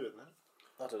and 2 in there.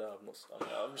 I don't know.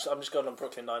 I'm just going on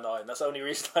Brooklyn Nine-Nine. That's the only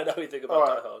reason I know anything about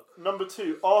Alright. Die Hard. Number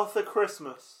 2, Arthur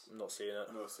Christmas. I'm not seeing it.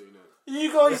 I've not seen it.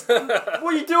 You guys, what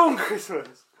are you doing on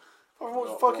Christmas? I watch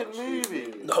Not fucking watch movies.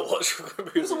 movies. Not watch Who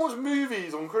movies. doesn't watch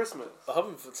movies on Christmas? I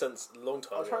haven't since a long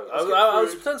time I'll try- ago. let's get I was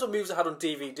through- depends what movies I had on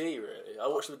DVD. Really, I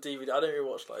watched the DVD. I don't really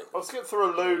watch like. I'll skip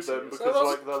through a load then because So I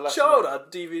was like the a less. child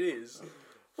had DVDs.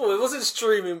 Well, it wasn't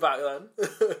streaming back then.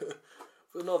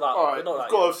 But not that. Alright, not you've that. got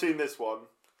to young. have seen this one.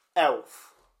 Elf.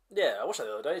 Yeah, I watched that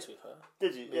the other day. To be fair.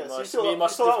 Did you? Me Yeah, and so my- you saw me and my you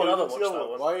saw that significant one, other you saw watched the that other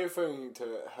one. Why are you referring to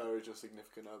her as your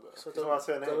significant other? So I Can't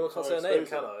say her name. can't say her Can't name, expose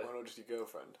can it. I? Why not just your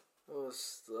girlfriend? I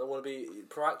want to be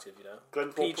proactive,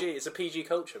 Glenn's PG, it's a PG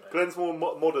culture, mate. Glenn's more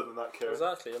modern than that, Kieran.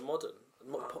 Exactly, a modern.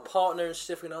 Partner and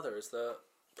significant other is the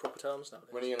proper terms nowadays.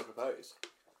 When are you going to propose?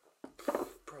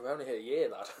 Bro, we're only here a year,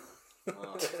 lad.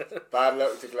 Oh. Bad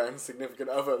luck to Glenn's significant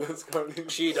other that's currently...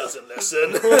 She doesn't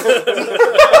listen.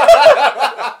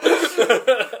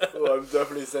 Well, I'm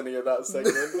definitely sending her that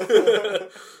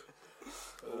segment.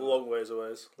 Long ways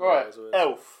away. Right,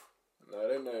 Elf. No, I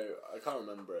don't know. I can't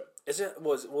remember it. Is it?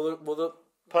 Will the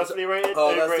Personally rated, Oh,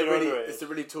 that's overrated, the or really, underrated? it's the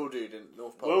really tall dude in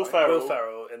North Pole. Will right? Ferrell. Will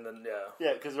Ferrell in the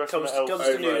Yeah, because the rest comes of the Elf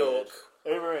to New overrated. York?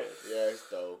 overrated. Yeah, it's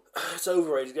dull. It's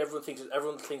overrated. Everyone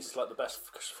thinks it's like the best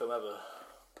film ever.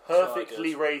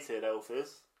 Perfectly good. rated, Elf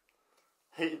is.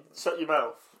 Shut your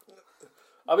mouth.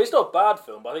 I mean, it's not a bad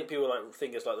film, but I think people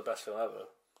think it's like the best film ever,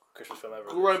 Christmas film ever.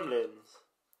 Gremlins.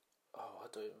 Oh,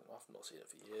 I've not seen it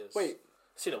for years. Wait.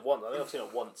 I've seen it once. I think I've seen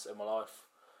it once in my life.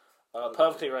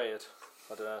 Perfectly rated.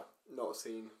 I don't know. Not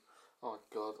seen. Oh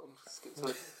god, I'm just skipping.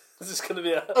 Is this going to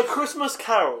be A Christmas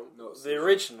Carol. Not seen. the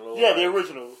original? Or Yeah, the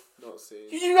original. Not seen.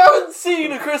 You haven't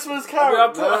seen A Christmas I,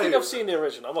 Carol? mean, I think I've seen the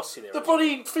original. I must have seen the The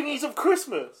original. bloody thingies of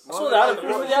Christmas. I saw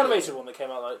the animated one that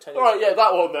came out like 10 years Alright, ago. yeah,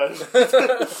 that one then.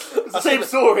 It's the same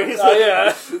story, isn't Oh it?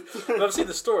 yeah, I've seen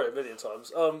the story a million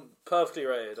times. Perfectly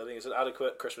rated. I think it's an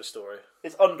adequate Christmas story.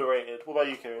 It's underrated. What about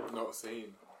you, Kieran? Not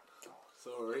seen.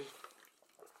 Sorry.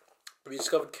 Have you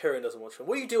discovered Kieran doesn't watch film?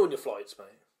 What do you do on your flights,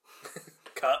 mate?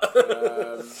 Cut.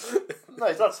 No,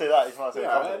 he's not to say that. He's not to say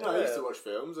Yeah, that. I used to watch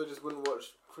films. I just wouldn't watch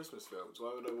Christmas films.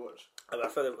 Why would I watch? I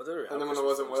don't really have And then when I Christmas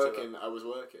wasn't films, do working, I was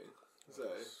working. So,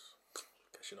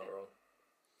 Guess you're not wrong.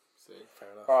 see.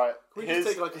 Fair enough. Alright, Can we here's,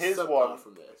 just take like a here's sub one.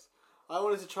 from this? I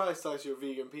wanted to try a slice of your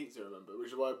vegan pizza, remember? Which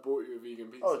is why I bought you a vegan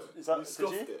pizza. Oh, is that- you did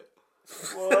scoffed you? it.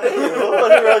 Well, I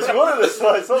didn't realise you wanted a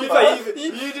slice.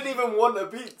 You didn't even want a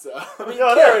pizza. I mean,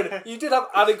 Yeah, Kieran, you did have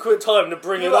adequate time to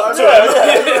bring it Yeah, up I to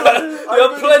know. him. You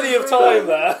had plenty of time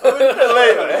there.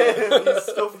 Later. You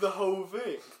scoffed the whole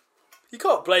thing. You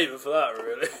can't blame him for that,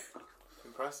 really.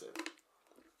 Impressive.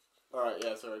 Alright,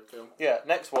 yeah, sorry, film. Yeah,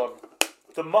 next one.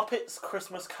 The Muppets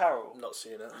Christmas Carol. I'm not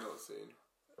seeing it. Not seen.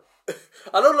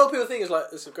 I know a lot of people think it's like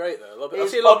it's great though. A lot of people, I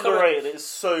It's see a lot of underrated. It's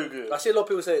so good. I see a lot of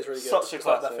people say it's really good. Such a it's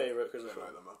like their classic. favourite Christmas Try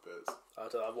film. the Muppets.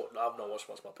 I've not watched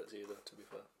much Muppets either, to be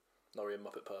fair. Not really a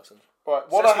Muppet person. Right,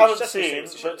 one Sesame- I haven't Sesame seen,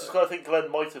 Street's but shit, just though. I think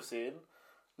Glenn might have seen.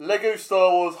 Lego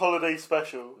Star Wars Holiday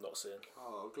Special. Not seeing.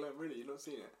 Oh, Glenn, really? You've not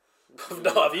seen it?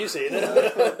 No, have you seen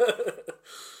it?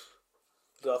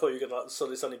 No, I thought you were going to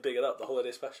suddenly big it up. The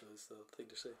holiday special is the thing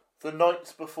to see. The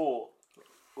Night Before.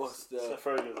 What's the... Seth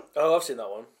Rogen. Oh, I've seen that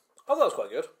one. I thought that was quite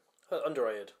good.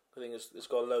 Underrated. I think it's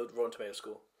got a low Rotten Tomato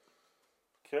score.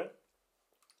 Kieran?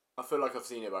 I feel like I've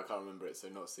seen it, but I can't remember it, so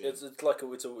not seen it. It's like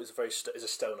it's a very it's a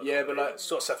stoner. Yeah, but like it's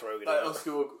sort of Seth Rogen. Like isn't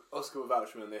it? Oscar will vouch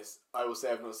for me on this. I will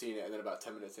say I've not seen it, and then about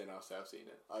 10 minutes in, I'll say I've seen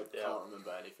it. I Yeah. can't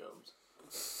remember any films.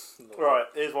 Right,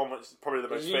 here's one which is probably the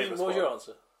most famous What was one. your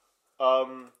answer?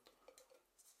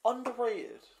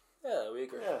 Underrated. Yeah, we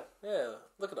agree. Yeah,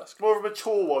 look at us. More of a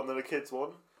mature one than a kid's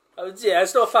one. Yeah,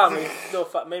 it's not a family.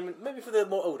 Maybe for the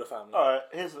more older family. Alright,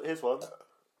 here's one.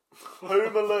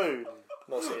 Home Alone.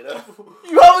 Not seen it.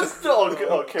 You haven't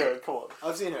oh, Kieran, come on.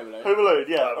 I've seen Home Alone. Home Alone,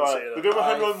 yeah. I haven't Alright, seen it. we're going with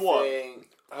Home Alone 1. think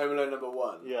Home Alone number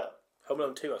 1. Yeah. Home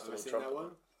Alone 2 has to Have I be seen Trump. that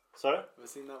one? Sorry? Have I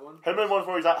seen that one? Home Alone 1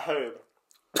 where he's at home.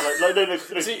 No.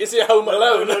 Is he home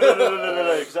alone?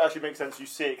 No, because it actually makes sense. You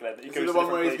see it, Glenn. He Is goes it the to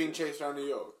one where he's different being chased around New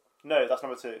York? places. No, that's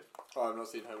number 2. Oh, I've not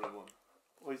seen Home Alone 1.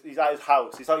 Well, he's at his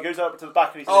house. He goes up to the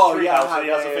back and he's in a tree house and he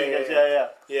has a thing. Yeah.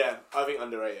 Yeah, I think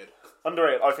underrated.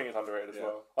 Underrated. I think it's underrated as Yeah.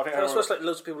 well. I think I Home suppose Alone, like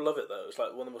loads of people love it though. It's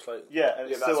like one of the most like yeah, and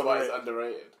Yeah, it's that's still why it's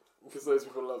underrated. underrated. Because those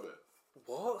people love it.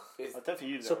 what? It's, I don't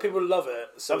think you know. So people love it.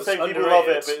 So I'm it's saying people underrated.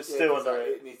 love it, but it's yeah, still 'cause, like,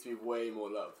 underrated. it needs to be way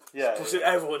more loved. Yeah, So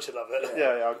everyone should love it. yeah,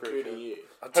 I agree. Including you.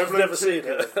 I've Home Alone never 2 seen it.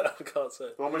 good. I can't say.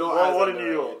 The one, Not as one in New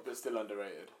underrated, York. but still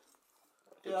underrated.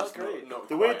 Yeah, I Just agree. not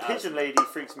The weird quite as- pigeon lady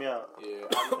freaks me out. Yeah,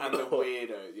 and the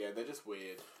weirdo. Yeah, they're just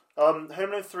weird. Home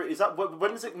Alone 3, is that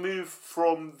when does it move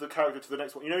from the character to the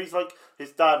next one? You know, he's like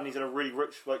his dad and he's in a really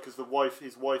rich, like, because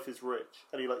his wife is rich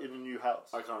and he like in a new house.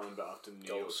 I can't remember after New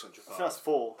York Central I think Park. that's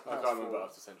 4. I can't remember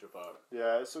after Central Park.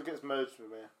 Yeah, it sort of gets merged with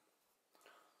me.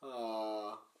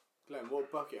 Ah, Glenn,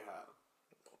 what bucket hat?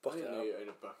 I Bucket didn't know hat. you owned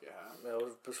a bucket hat. Yeah, it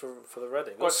was for the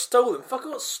Reading. Got stolen.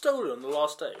 Fucking got stolen on the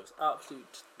last day. It was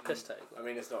absolute piss take. I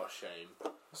mean, it's not a shame.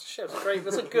 It's a shame. It's great.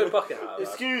 That's a good bucket hat. man.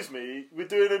 Excuse me, we're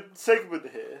doing a segment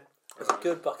here. It's a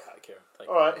good bucket hat, Kieran. Thank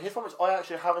you. Alright, here's one which I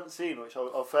actually haven't seen, which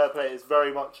I'll fair play is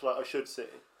very much like I should see.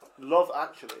 Love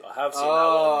Actually. I have seen Oh.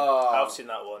 that one. I have seen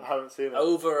that one. I haven't seen it.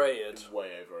 Overrated. It's way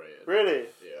overrated. Really?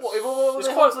 Yeah. What It's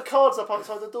they quite- holds the cards up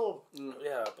outside the door?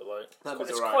 Yeah, but like That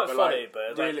it's was alright, quite but, funny. like,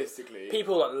 but like, realistically,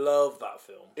 people like love that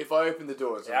film. if I open the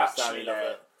door and They someone's actually standing love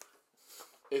there,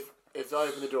 it. if I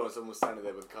open the door and someone's standing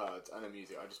there with cards and a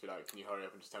music, I'd just be like, "Can you hurry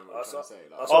up and just tell me what I'm trying to say?"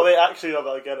 Like, that's Oh, they actually love it,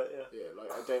 I get it, yeah. yeah,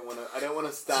 like I don't want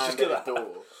to stand do at a that.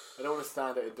 door. I don't want to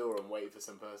stand at a door and wait for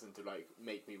some person to like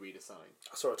make me read a sign.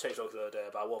 I saw a TikTok the other day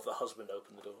about what if the husband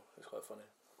opened the door. It's quite funny.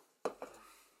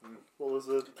 What was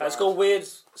it? And it's got a weird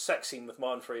sex scene with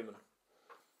Martin Freeman.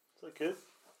 Is that good?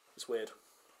 It's weird.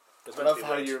 It's I meant to love be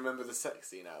how weird. you remember the sex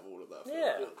scene out of all of that. film.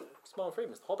 Yeah, it's Martin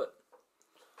Freeman's The Hobbit.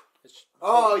 It's,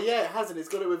 Oh yeah, it hasn't. It's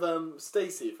got it with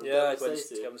Stacey from yeah, Gwen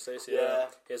Stacey. Kevin Stacey. Yeah. Yeah,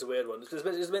 it's a weird one.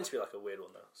 It's meant to be like a weird one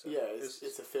though. So Yeah,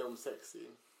 it's a film sex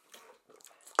scene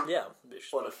yeah.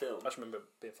 on a film. I just remember it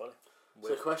being funny. So,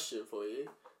 Weird. question for you: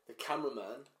 the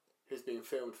cameraman who's being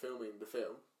filming the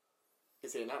film,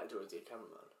 is he an actor or is he a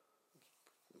cameraman?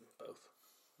 Both.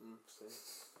 See.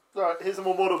 Alright, here's a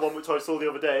more modern one which I saw the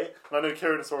other day, and I know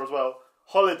Kieran saw as well.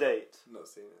 Holiday. Not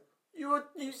seen it.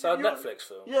 It's a Netflix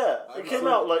film. Yeah, I've it came seen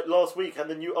out it. like last week, and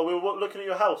then we were looking at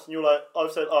your house, and you were like,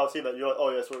 I've said, oh, I've seen that. You're like, oh,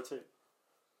 yeah, I saw it too.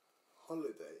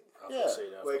 Holiday. I've Yeah. not seen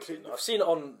it. Wait, I've seen it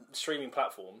on streaming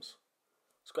platforms.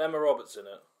 It's got Emma Roberts in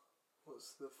it.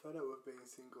 What's the fed up with being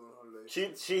single on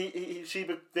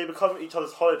holiday? They become each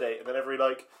other's holiday, and then every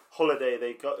like holiday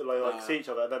they got like see each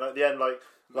other, and then at the end like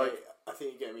Mate, I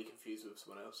think you're getting me confused with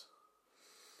someone else.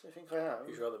 do you think I am?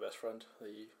 Who's your other best friend? That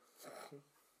you...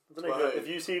 I don't know. Right. Have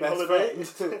you seen Best Holiday?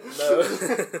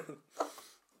 friend?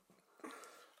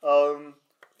 No.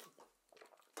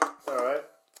 Alright.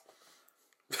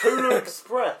 Polar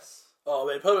Express. Oh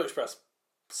man, Polar Express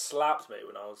slapped me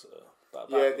when I was back.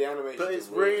 Yeah, the animation. But it's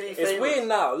really It's famous. weird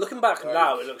now. Looking back Like-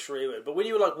 now, it looks really weird. But when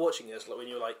you were like watching this, like when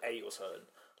you were like 8 or something,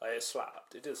 like it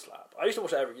slapped. It did slap. I used to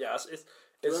watch it every. Yeah,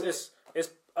 it's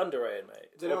underrated, mate.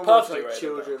 Did Or anyone watch perfectly like rated,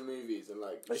 children movies and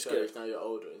like It's shows good. now you're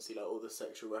older and see like all the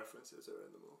sexual references are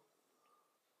in them all?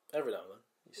 though. Every now and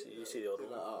then, you see the old You're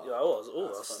one. like, oh, You're like, oh,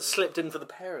 that's that's funny. slipped in for the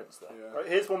parents there. Yeah. Right,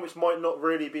 here's one which might not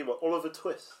really be one. Oliver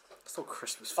Twist. It's not a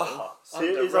Christmas film. See,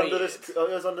 it is under this. Underrated. Oh,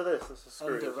 it is under this. This is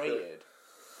screwed. Underrated.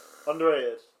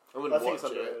 Underrated. I wouldn't I think watch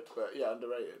it's underrated. it, but yeah,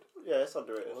 underrated. Yeah, it's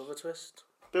underrated. Oliver Twist.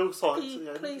 Bill Sykes. Please,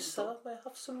 yeah, please, sir, may I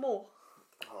have some more?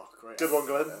 Oh, great. Good one,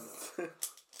 Glenn.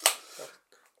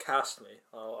 Cast me.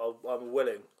 I'm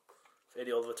willing for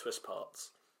any Oliver Twist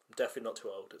parts. I'm definitely not too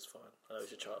old. It's fine. I know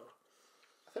it's your child.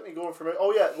 I think we're going from it.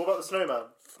 Oh yeah, what about the Snowman?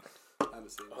 I haven't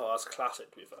seen it. Oh, that's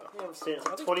classic. To be fair, I haven't seen it. It's I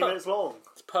like think 20 minutes long.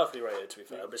 it's perfectly rated. To be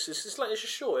fair, but it's just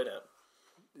short, isn't it?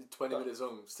 20-minute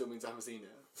song still means I haven't seen it.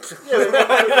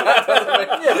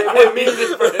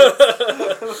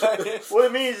 What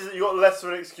it means is that you got less of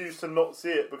an excuse to not see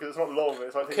it because it's not long.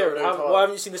 It's like Kieran, why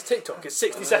haven't you seen this TikTok? It's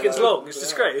 60 seconds long. It's a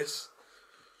disgrace.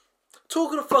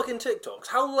 Talking of fucking TikToks,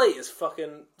 how late is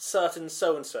fucking certain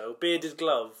so-and-so, bearded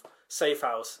glove, safe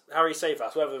house, Harry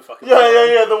Safehouse, whatever the fucking...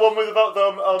 Yeah, the one with about the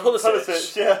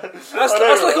Pulisic. yeah. That's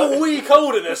like a week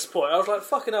old at this point. I was like,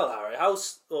 fucking hell, Harry.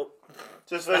 Just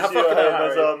for those of you at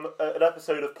home, there's an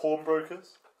episode of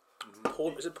Pawnbrokers.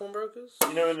 Is it Pawnbrokers?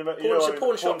 You know,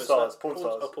 Pawn shop, stars. Porn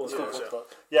stars.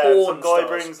 Yeah, Porn some guy stars.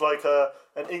 brings like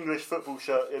an English football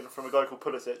shirt in from a guy called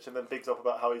Pulisic, and then bigs up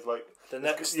about how he's like The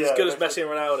next, as good as Messi and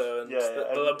Ronaldo, and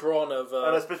the LeBron of...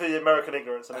 and especially American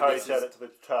ignorance, and Harry shared it to the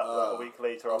chat a week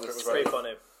later after it was pretty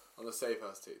funny. On the Safe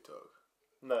House TikTok.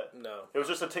 No. No. It was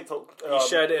just a TikTok. You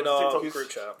shared it in our TikTok group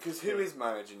chat. Because who is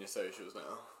managing your socials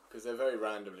now? Because they're very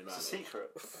randomly managed. It's a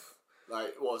secret.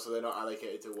 Like, what, so they're not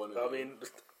allocated to one of them? I mean,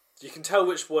 you can tell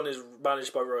which one is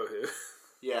managed by Rohu.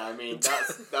 Yeah, I mean,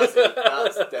 that's definitely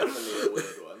a weird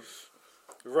one.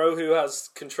 Rohu has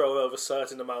control over a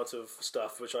certain amount of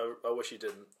stuff, which I wish he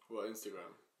didn't. What,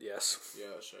 Instagram? Yes. Yeah,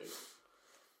 that shows.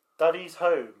 Daddy's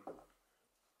Home.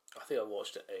 I think I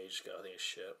watched it ages ago. I think it's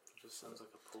shit. It just sounds like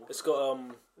a pool. It's got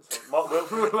Mark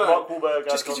Wahlberg.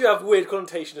 just because you have weird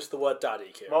connotations to the word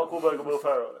daddy, Kieran. Mark Wahlberg and Will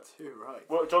Ferrell on it. Too right.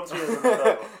 Well, John Cena's in the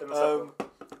second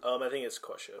one. I think it's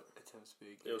quite shit. Attempts to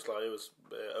be It was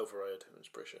overrated. It was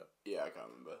pretty shit. Yeah, I can't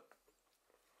remember.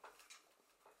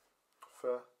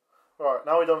 Fair. Right,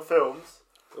 now we've done films.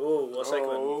 Oh, what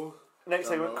segment? Next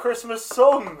Don't segment, know. Christmas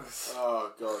songs.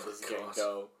 Oh god, this is getting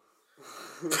dull.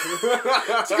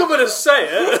 It's a good way to say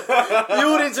it. The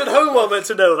audience at home are meant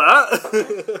to know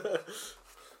that.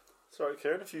 Sorry,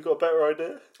 Kieran, if you've got a better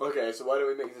idea. Okay, so why don't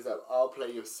we mix this up? I'll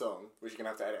play your song, which you're going to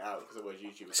have to edit out because otherwise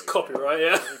YouTube will It's take it. copyright,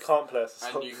 yeah. You can't play us a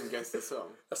And song. you can guess the song.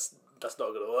 That's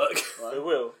not going to work. Right? It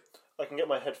will. I can get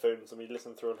my headphones and we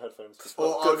listen through on headphones.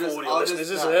 Or Good for audio listeners,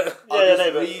 isn't it? I'll Yeah, just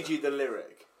no, but- read you the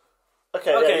lyric.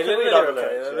 Okay, Okay, you can read lyric, out the okay,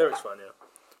 lyrics, the lyrics fine, yeah.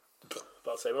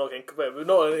 But I'll say we're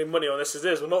not getting money on this as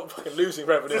is. We're not fucking losing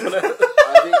revenue on it.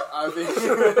 I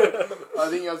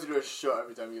think you have to do a shot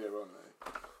every time you get it wrong, though.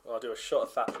 I'll do a shot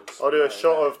of Thatcher's. I'll do a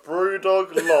shot of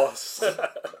Brewdog Lost. Right, hang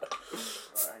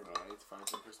on, I need to find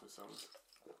some Christmas songs.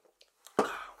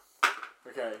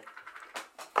 Okay,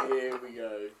 here we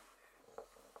go.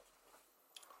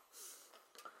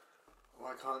 Oh,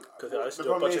 I can't. Because I used to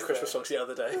do a bunch of Christmas songs the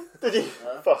other day. Did you?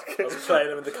 Fuck. I was playing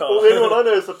them in the car. Well, the only one I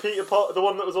know is the Peter Parker, the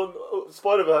one that was on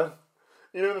Spider-Man.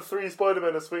 You know the 3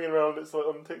 Spider-Men are swinging around, it's like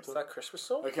on Is TikTok. that Christmas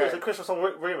song? Okay, It's a Christmas song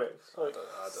remix. Like,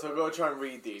 so I've got to try and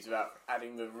read these without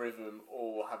adding the rhythm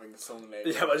or having the song name.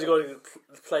 Yeah, but you're going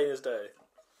plain as day.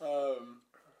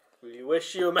 We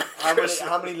wish you a Merry Christmas.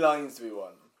 How many lines do we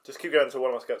want? just keep going until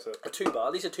one of us gets it. A 2-bar.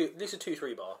 At least a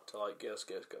 2-3 bar to like get us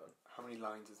going. How many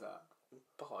lines is that?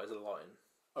 Bar is a line.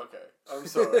 Okay, I'm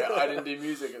sorry, I didn't do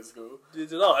music at school.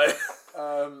 Did I?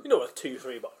 Um, You know what a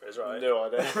 2-3 bar is, right? No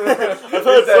idea. I've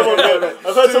heard someone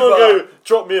go,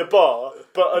 drop me a bar,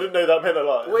 but I didn't know that meant a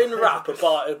line. Well, in rap,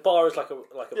 a bar is like a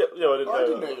Yeah, I didn't know I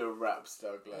didn't that. know you were a rap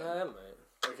star, Glenn. Yeah,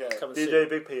 mate. Okay, Come and DJ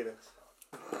Big Penis.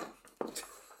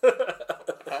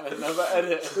 another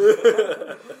edit.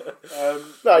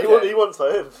 No, okay. he wants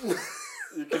that in.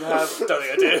 You can have. Don't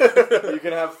think I do. You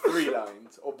can have 3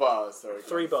 lines or bars. Sorry,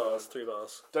 3 Glenn. bars. 3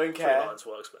 bars. Don't 3 care lines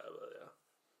works better, but yeah.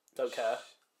 Don't care.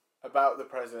 about the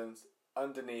presents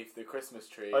underneath the Christmas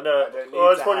tree. I know. I don't need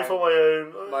It's to probably hang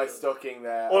for my own. my stocking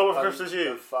there. All of under Christmas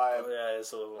Eve. the fire. Oh, yeah,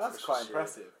 it's all. That's quite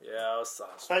impressive. Yeah, I was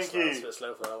Thank you. a bit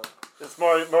slow for that one. It's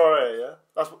Mariah, yeah?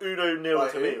 That's Udo Neal By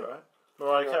to who? me, right?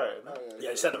 Mariah Carey. Oh, Yeah,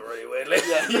 you said it really weirdly.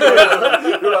 Yeah,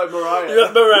 you're like Mariah. You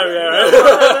got Mariah.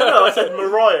 No, I said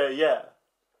Mariah, yeah.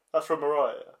 That's from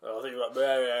Mariah. Oh, I think you got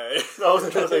Mariah. No, I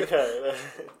wasn't trying to say Carey.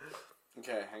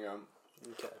 Okay, hang on.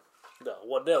 Okay. No,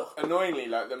 1-0. Annoyingly,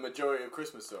 like the majority of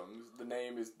Christmas songs, the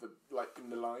name is in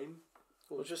the line.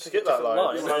 Well, just skip that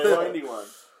line. It's Line. a tiny one.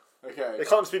 Okay. It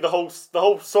can't just be the whole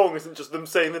song isn't just them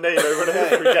saying the name over and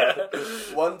over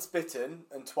again. Once bitten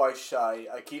and twice shy,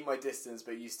 I keep my distance,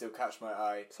 but you still catch my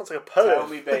eye. Sounds like a poem. Tell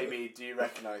me, baby, do you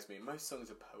recognise me? Most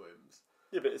songs are poems.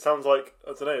 Yeah, but it sounds like,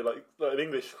 I don't know, like an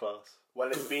English class. Well,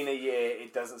 it's been a year,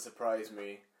 it doesn't surprise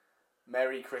me.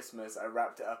 Merry Christmas, I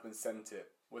wrapped it up and sent it.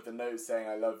 With a note saying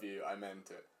I love you, I meant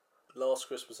it. Last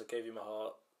Christmas I gave you my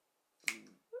heart.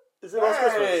 Is it Last Hey!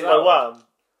 Christmas? By Wham.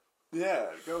 Yeah,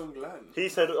 go on, Glenn. He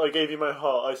said, I gave you my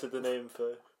heart, I said the name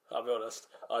for... I'll be honest.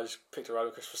 I just picked a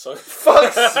random Christmas song.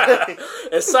 Fuck's sake!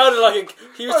 It sounded like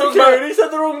he was talking Okay, about. he said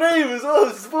the wrong name as well.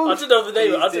 It's I bullshit. didn't know the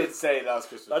name. He did say Last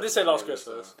Christmas. I did say Last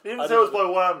Christmas. He didn't say it was by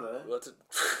Wham though. Well,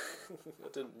 I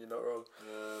didn't. You're not wrong.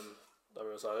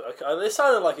 It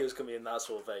sounded like it was going to be in that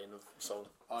sort of vein of song.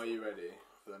 Are you ready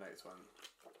for the next one?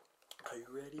 Are you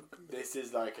ready? This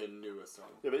is like a newer song.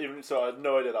 Yeah, but even so, I had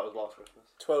no idea that was last Christmas.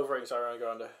 12 Rings, Ariana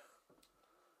Grande.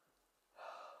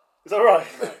 Is that right?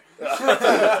 No.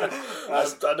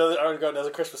 I know that Ariana Grande has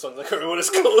a Christmas song. I can't remember what it's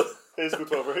called. It's called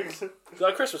 12 Rings. Is that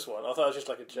a Christmas one? I thought it was just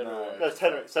like a general No. one. No, it's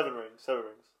 10 rings. 7 rings. 7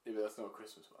 rings. Yeah, but that's not a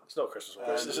Christmas one. It's not a Christmas one.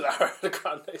 It's just an Ariana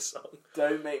Grande song.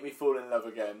 Don't make me fall in love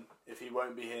again if he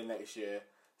won't be here next year.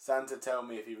 Santa, tell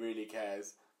me if he really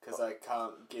cares, because I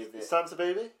can't give it. Santa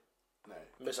Baby? No.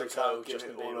 Mistletoe, I can't give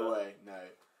Justin it all Bieber. away. No.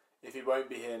 If he won't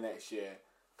be here next year.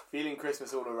 Feeling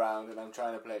Christmas all around, and I'm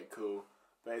trying to play it cool,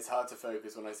 but it's hard to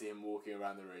focus when I see him walking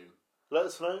around the room. Let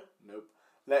Us Know? Nope.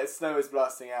 Let It Snow is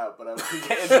blasting out, but I won't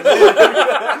get into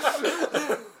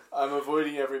the I'm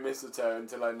avoiding every mistletoe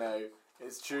until I know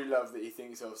it's true love that he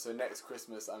thinks of, so next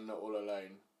Christmas I'm not all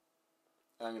alone.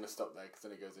 And I'm going to stop there, because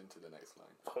then it goes into the next line.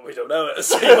 Well, we don't know it,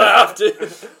 so you might have to.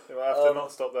 You might have to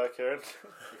not stop there, Kieran.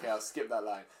 Okay, I'll skip that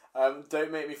line.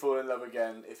 Don't make me fall in love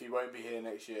again if he won't be here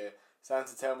next year.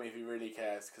 Santa, tell me if he really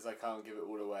cares, because I can't give it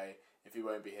all away if he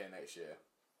won't be here next year.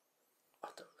 I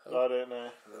don't know. I don't know.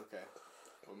 Okay,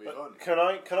 we'll move on. Can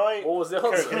I? What was the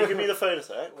Kieran, answer? can you give me the phone a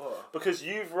sec? What? Because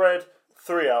you've read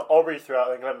 3 out, I'll read 3 out,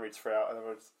 and then Glenn reads 3 out, and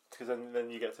because then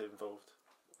you get involved.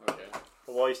 Okay.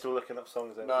 Or why are you still looking up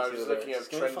songs then? No, I to was see just the looking lyrics?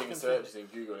 at Give me the trending fucking searches in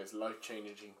Google, and it's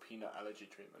life-changing peanut allergy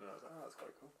treatment, and I was like, oh, that's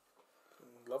quite cool.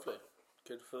 Lovely.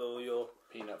 Good for all your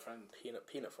Peanut friend. peanut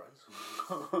friends.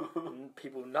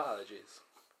 People with nut allergies.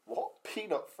 phone. What?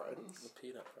 Peanut friends? The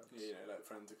peanut friends. Yeah, you know, like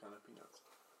friends are kind of peanuts.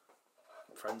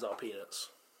 Friends are peanuts.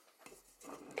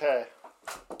 Okay.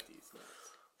 These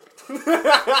nuts.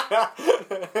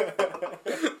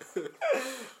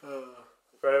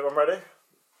 Ready? I'm ready.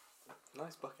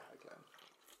 Nice bucket hat,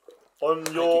 Glenn.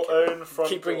 On your own front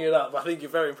Keep bringing door. it up. I think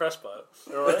you're very impressed by it.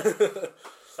 Alright.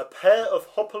 A pair of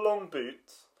hop-along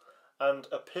boots and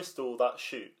a pistol that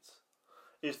shoots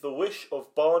is the wish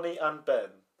of Barney and Ben.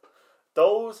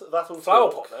 Dolls that'll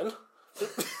Flower talk. pot, then.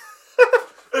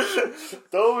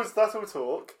 Dolls that'll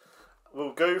talk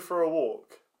will go for a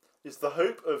walk is the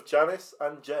hope of Janice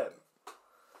and Jen.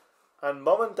 And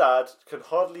Mum and Dad can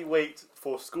hardly wait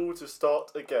for school to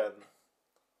start again.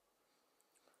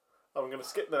 I'm going to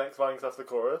skip the next line because that's the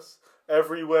chorus.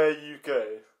 Everywhere you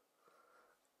go.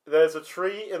 There's a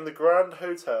tree in the Grand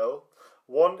Hotel,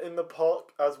 one in the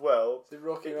park as well. Is it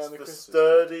rocking It's around the the Christmas?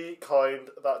 sturdy kind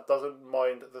that doesn't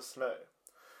mind the snow.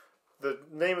 The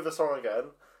name of the song again.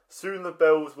 Soon the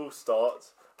bells will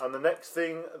start, and the next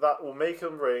thing that will make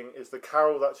 'em ring is the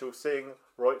carol that you'll sing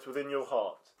right within your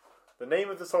heart. The name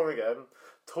of the song again.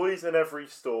 Toys in every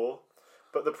store,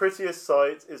 but the prettiest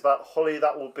sight is that holly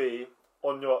that will be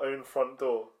on your own front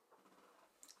door.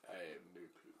 I have no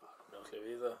clue. No clue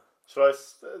either. Should I?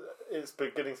 It's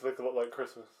beginning to look a lot like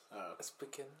Christmas. Oh. It's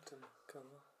beginning to come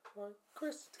like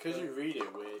Christmas. Because you read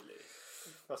it weirdly.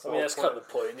 That's I the mean, whole that's point. kind of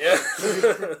the point, yeah.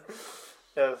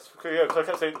 Yeah, because I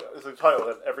kept saying it's a title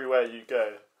then. Everywhere you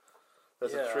go,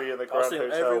 there's a tree in the I was Grand thinking,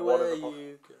 Hotel. One in everywhere the park.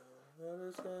 you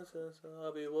go,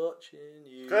 I'll be watching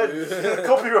you. Glenn,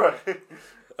 copyright.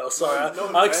 Oh, sorry. Not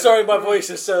I'm Glenn. sorry, my voice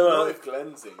is so. Not if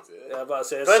Glenn sings it. Yeah, but I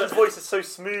say Glenn's it's, voice is so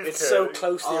smooth. it's so Kieran.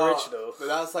 close to the original. But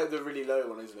that's like the really low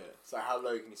one, isn't it? So how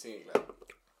low can you sing it, Glenn?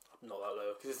 Not that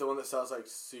low. Because it's the one that starts like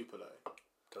super low.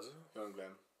 Does it? Go on,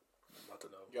 Glenn. I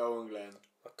don't know. Go on, Glenn.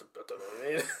 I don't know what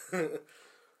you mean.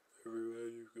 Everywhere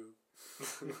you go.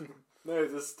 No,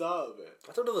 the start of it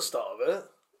I don't know the start of it.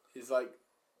 is like.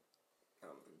 I'm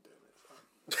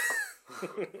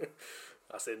doing it.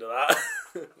 That's the end of that.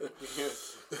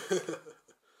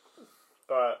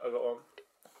 Alright, I got one.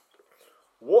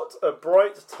 What a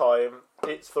bright time,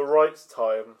 it's the right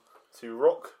time to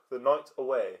rock the night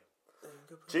away.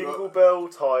 Jingle bell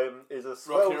time is a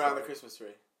swell Rocking around the time Christmas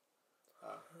tree.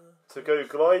 to go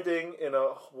gliding in a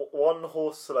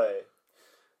one-horse sleigh.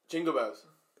 Jingle bells.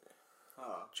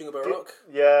 Ah. Jingle Bell Rock.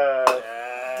 Yeah.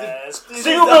 Yes.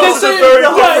 Jingle bells is a very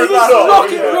different song.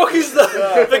 Rock, Yeah. rock is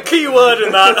the key word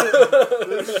in that.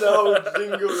 This is the whole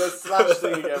jingle, the slash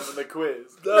thing again for the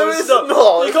quiz. No, it's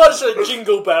not. You can't say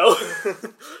Jingle Bell.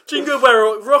 Jingle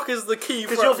Bell Rock is the key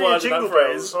Because you're word thinking in jingle that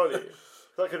phrase. bells, aren't you?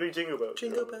 That could be jingle bells.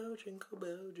 Jingle Bell, Jingle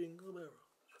Bell, Jingle Bell.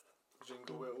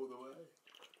 Jingle way all the way.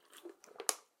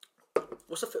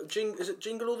 What's the is it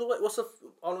Jingle All the Way? What's the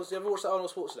Arnold? You ever watched that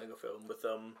Arnold Schwarzenegger film with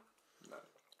No.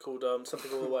 called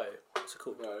Something All the Way? What's it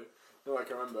called? No. No, I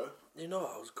can remember. You know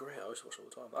what? It was great. I used to watch it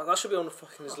all the time. That should be on the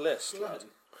fucking his list. Glenn. Lad.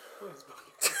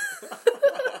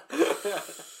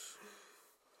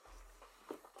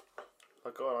 I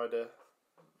got an idea.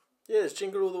 Yeah, it's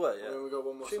Jingle All the Way. And Yeah, then we got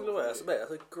one more Jingle song All the Way.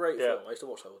 for That's a great Yeah. film. I used to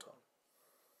watch that all the time.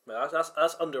 Man,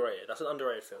 that's underrated. That's an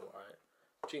underrated film, right?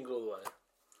 Jingle All the Way.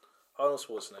 Arnold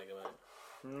Schwarzenegger, mate.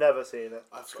 Never seen it.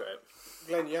 That's great.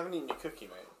 Glenn, you haven't eaten your cookie,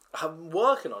 mate. I'm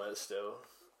working on it still.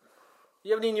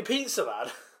 You haven't eaten your pizza,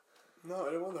 lad. No,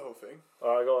 I don't want the whole thing.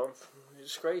 Alright, go on. You're a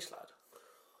disgrace, lad.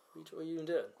 What are you even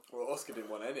doing? Well, Oscar didn't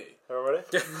want any. Everyone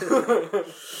ready?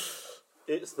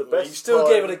 It's the best. You still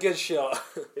time, gave it a good shot.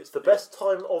 It's the best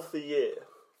time of the year.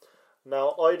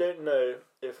 Now I don't know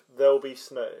if there'll be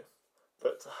snow,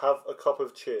 but have a cup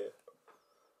of cheer.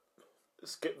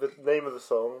 Skip the name of the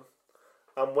song,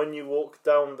 and when you walk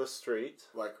down the street,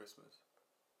 White Christmas.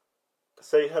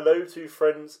 say hello to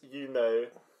friends you know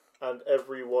and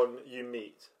everyone you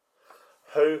meet.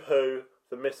 Ho ho,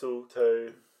 the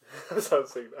mistletoe. I'm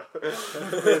sing now.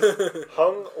 Is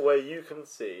hung where you can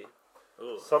see.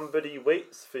 Ooh. Somebody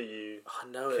waits for you. I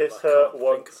know it. Kiss but I her can't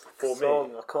once think of for the song.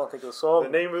 me. I can't think of the song. The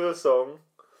name of the song,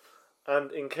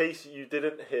 and in case you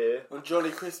didn't hear, On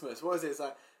Jolly Christmas. What is it? It's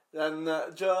like, and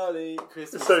Jolly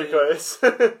Christmas. it's so Eve. close.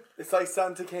 It's like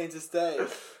Santa came to stay.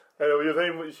 I know your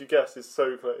name, which you guessed, is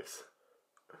so close.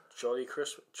 Jolly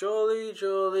Christmas. Jolly,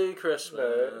 jolly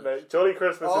Christmas. No, Jolly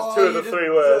Christmas Oh, is two of you the 3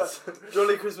 didn't- words.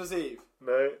 Jolly Christmas Eve.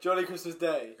 No, Jolly Christmas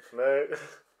Day. no,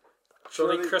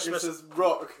 Jolly Christmas.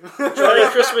 Rock. Jolly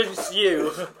Christmas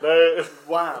you. no,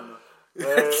 Wham.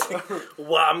 no.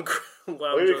 Wham. Wham.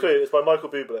 I'll give you a clue. It's by Michael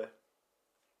Bublé.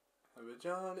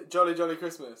 Jolly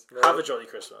Christmas. Have a jolly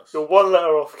Christmas. You're one letter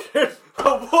off, kid.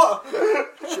 What?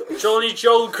 Jolly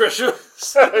Joel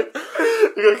Christmas.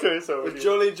 You got a clue, so A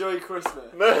Jolly Christmas.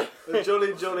 No, A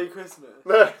Jolly Christmas.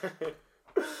 no.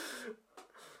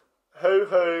 Ho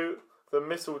ho, the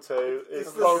mistletoe is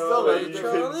It's the hung song, where isn't you it?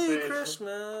 can Jolly see.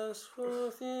 Christmas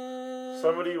with you.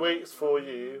 Somebody waits for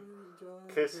you.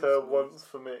 Kiss her once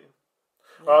for me.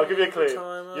 I'll give you a clue.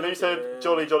 You know you said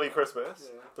Jolly Jolly Christmas?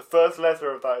 Yeah. The first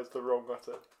letter of that is the wrong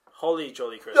letter. Holly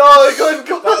Jolly Christmas. Oh, I couldn't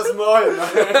got That's mine,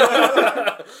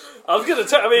 man. I was gonna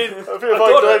tell. I mean, I feel if I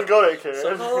I got Glenn it. got it, It's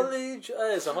Kieran. a Holly.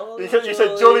 It's a Holly. You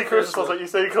said Jolly Christmas, I was like, you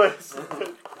say close.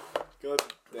 God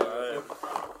damn Right. it.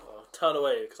 I'll turn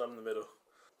away because I'm in the middle.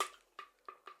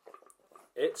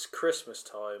 It's Christmas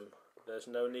time. There's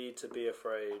no need to be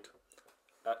afraid.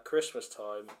 At Christmas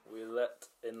time, we let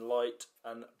in light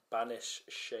and banish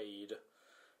shade.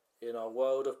 In our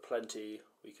world of plenty,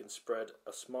 we can spread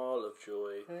a smile of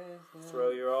joy. Throw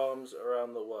your arms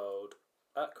around the world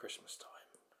at Christmas time.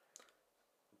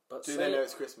 But Do say they know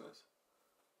it's Christmas?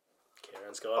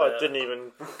 Kieran's got I it. didn't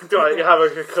even have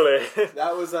a clue.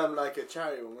 That was like a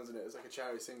charity one, wasn't it? It was like a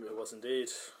charity single. It was indeed.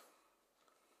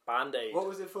 Band-Aid. What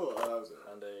was it for? Oh, that was it.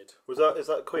 Band-Aid. Is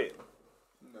that Queen?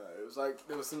 No, it was like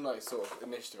there was some like sort of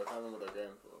initiative. I can't remember what they were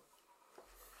going for.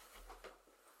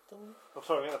 I'm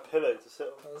sorry, I'm getting a pillow to sit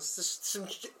on. There's just some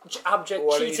abject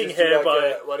Why don't you cheating just do here like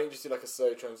by... why don't you just do like a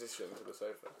slow transition to the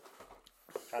sofa?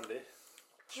 Handy.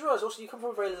 Did you realise also you come from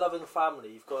a very loving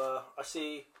family? You've got I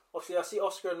see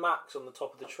Oscar and Max on the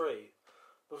top of the tree.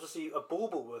 I also see a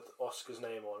bauble with Oscar's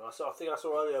name on. I think I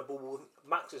saw earlier a bauble with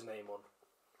Max's name on.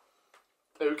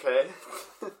 Okay.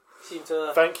 You seem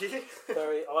to Thank you.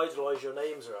 very idolise your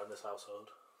names around this household.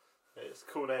 It's a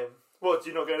cool name. What, do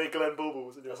you not get any Glenn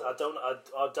Baubles in your I don't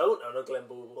own a Glen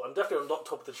bauble. I'm definitely not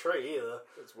top of the tree either.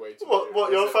 It's way too. What,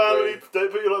 big. your Is it family way-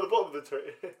 don't put you at the bottom of the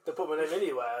tree? They put my name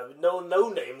anywhere. No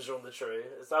names are on the tree.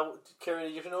 Is that what,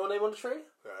 Kieran? You know a name on the tree?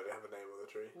 No, I don't have a name on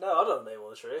the tree. No, I don't have a name on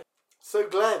the tree. So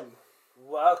Glenn.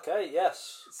 Well, okay,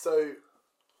 yes, So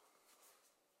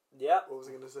yeah. what was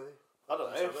I going to say? I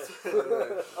don't I don't know.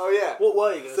 know. Oh yeah. What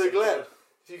were you going to So say? Glenn, Kieran?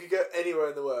 if you could go anywhere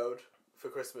in the world for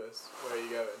Christmas, where are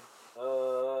you going?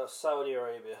 Saudi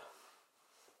Arabia.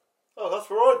 Oh, that's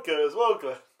where I'd go as well,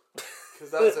 Glenn.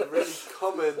 Because that's a really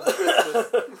common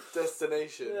Christmas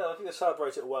destination. Yeah, I think they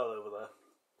celebrate it well over there.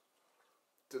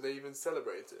 Do they even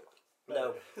celebrate it?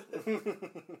 No.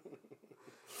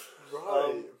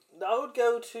 Right. I would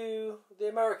go to the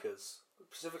Americas,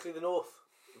 specifically the North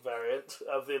variant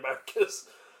of the Americas.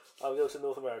 I would go to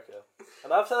North America.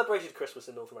 And I've celebrated Christmas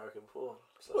in North America before.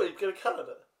 So. What, you'd go to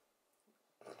Canada?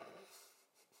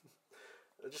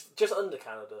 Just under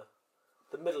Canada.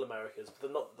 The Middle Americas,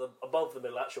 but not the above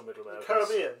the actual Middle Americas.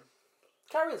 Caribbean?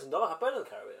 Caribbean's not. I've been in the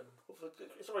Caribbean.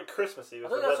 It's not very Christmassy I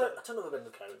with the don't weather. know if I've been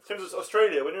in the Caribbean. In terms of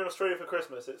Australia, when you're in Australia for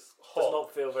Christmas, it's hot. Does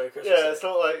not feel very Christmassy. Yeah, it's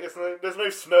not like there's no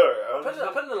snow around.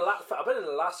 I've been in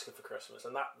Alaska for Christmas,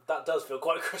 and that does feel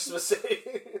quite Christmassy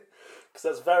because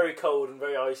that's very cold and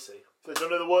very icy. So do you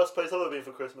know the worst place I've ever been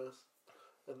for Christmas?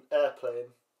 An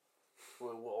airplane.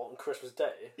 On Christmas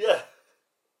Day, Yeah,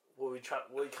 were you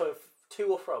coming to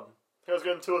or from? I was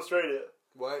going to Australia.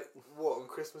 Why? What on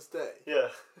Christmas Day? Yeah,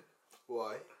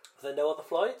 Why? Are there no other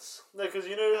flights? No, because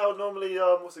you know how normally,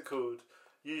 what's it called?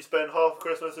 You spend half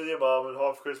Christmas with your mum and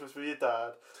half Christmas with your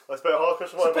dad. I spent half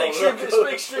Christmas with my mum. It's a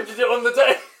big stream to do on the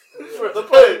day. The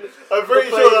plane. I'm pretty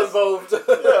the sure plane that's involved.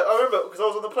 Yeah, I remember because I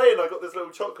was on the plane. And I got this little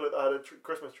chocolate that had a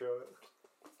Christmas tree on it.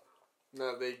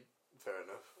 No, fair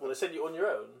enough. Well, they send you on your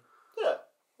own. Yeah.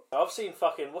 I've seen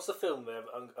fucking what's the film they have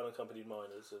unaccompanied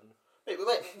minors and Wait,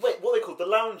 what are they called? The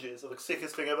lounges are the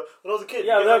sickest thing ever. When I was a kid,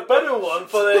 yeah, you they're get, better one,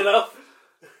 funny enough.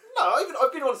 No,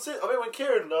 I've been on. I mean, when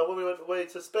Kieran when we went away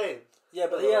to Spain. Yeah,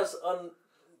 but he has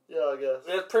Yeah, I guess.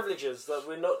 he has privileges that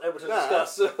we're not able to Nah.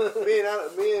 discuss.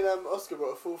 me and Oscar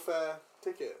bought a full fare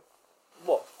ticket.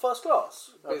 What, first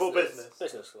class? Full business.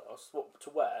 Business class. What to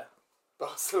where?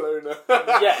 Barcelona.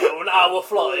 Yeah, an hour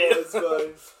flight. It's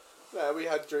fine. No, we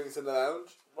had drinks in the lounge.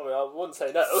 I mean, I wouldn't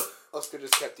say no. Oscar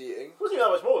just kept eating. Wasn't even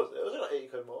that much more, was it? Was it like 80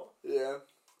 quid more? Yeah.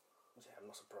 Yeah, I'm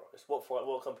not surprised. What flight?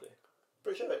 What company?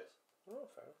 British Airways. Oh,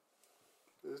 fair.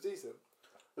 It was decent.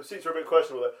 The seats were a bit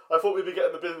questionable though. I thought we'd be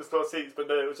getting the business class seats, but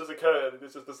no, it was just a curtain.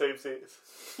 It's just the same seats.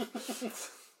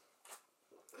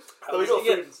 So we got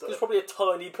food and stuff. It's probably a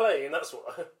tiny plane. That's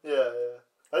why. Yeah.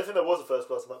 I don't think there was a first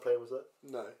class on that plane, was there?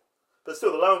 No. But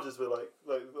still, the lounges were like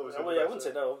obviously. Well, yeah, I wouldn't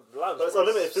say no. The lounge. But it's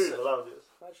unlimited food in the lounges.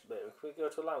 Actually, can we go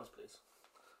to a lounge, please?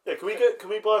 Yeah, can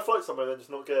we buy a flight somewhere and then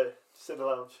just not go? Just sit in the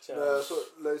lounge. No, that's what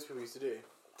loads of people used to do.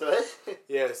 Do they?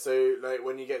 Yeah, so like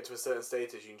when you get to a certain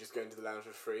status, you can just go into the lounge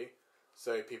for free.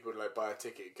 So people would like buy a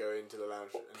ticket, go into the lounge.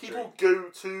 And People drink. go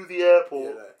to the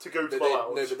airport Yeah, to go to But the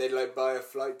lounge. No, but they'd like buy a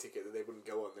flight ticket that they wouldn't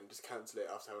go on, then just cancel it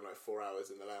after having like 4 hours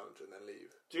in the lounge and then leave.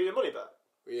 Do you get your money back?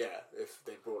 Well, yeah, if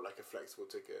they bought like a flexible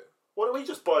ticket. Why don't we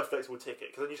just buy a flexible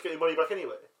ticket? Because then you just get your money back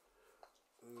anyway.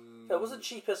 Yeah, what's the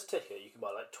cheapest ticket you can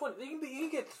buy? Like 20. You can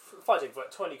get flight ticket for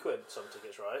like 20 quid. Some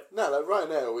tickets, right? No, like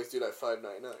Ryanair always do like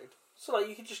 $5.99. So like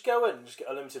you could just go in and just get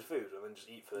unlimited food and then just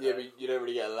eat for the Yeah, day. but you don't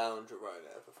really get a lounge at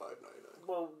Ryanair for $5.99.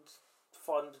 Well,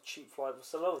 find a cheap flight with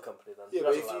some other company then. Yeah, Who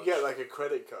but has if a you lounge. get like a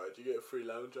credit card, you get free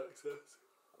lounge access.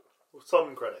 Well,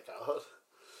 some credit card.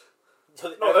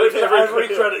 So No, every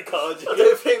credit card, you I get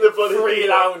don't think the bloody free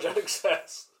lounge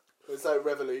access. It's like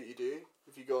Revolut you do,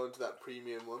 if you go onto that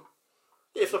premium one.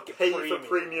 You have to Get pay premium. for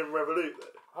premium Revolut though.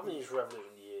 I haven't used Revolut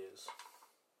in years.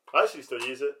 I actually still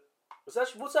use it.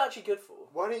 What's that actually good for?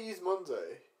 Why don't you use Monzo?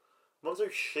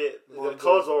 Monzo's shit. The Monzo.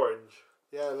 card's orange.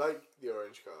 Yeah, I like the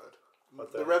orange card.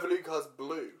 I The don't. Revolut card's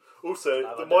blue. Also,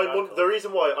 I don't know that the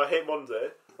reason why I hate Monzo,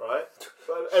 right?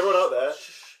 Everyone out there,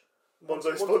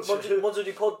 Monzo sponsorship. Monzo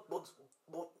do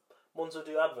Monzo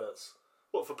do adverts.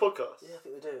 What, for podcasts? Yeah, I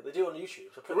think they do. They do on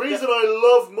YouTube. So The reason I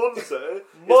love Monzo...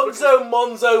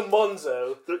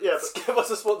 Monzo. Yeah, Give us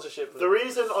a sponsorship. the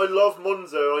reason I love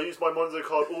Monzo, I use my Monzo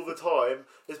card all the time,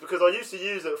 is because I used to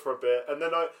use it for a bit, and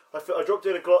then I dropped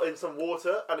it in some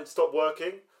water, and it stopped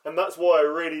working, and that's why I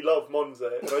really love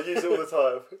Monzo, and I use it all the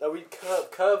time. We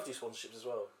Curve do sponsorships as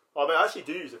well. I mean, I actually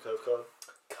do use a Curve card.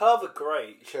 Curve are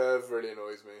great. Curve really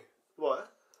annoys me. Why?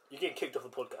 You're getting kicked off the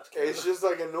podcast. Curve. It's just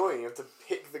like annoying. You have to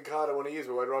pick the card I want to use,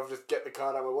 but I'd rather just get the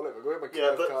card out of my wallet. I'll go get my Yeah,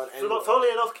 Curve but card anyway. funnily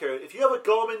enough, Kieran, if you have a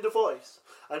Garmin device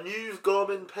and use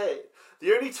Garmin Pay,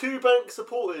 the only two banks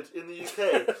supported in the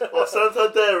UK are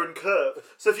Santander and Curve.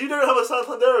 So if you don't have a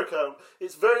Santander account,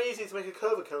 it's very easy to make a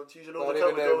Curve account to use your I normal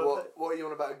don't account even with know Garmin Pay. what are you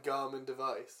on about a Garmin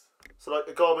device? So like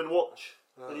a Garmin watch,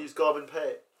 Oh. and use Garmin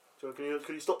Pay. So can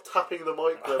you stop tapping the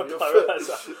mic there with your I foot? realise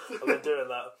I've been doing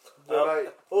that. But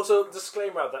like, Also,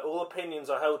 disclaimer out that all opinions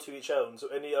are held to each own. So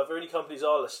if any companies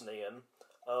are listening in,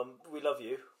 we love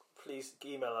you. Please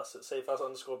email us at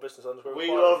safehouse_business_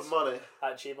 We love money.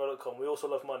 at gmail.com. We also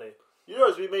love money. You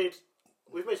realise we've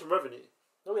made some revenue.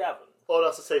 No, we haven't. Oh,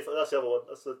 that's the other one.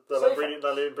 That's the Safe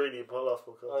Lambrini last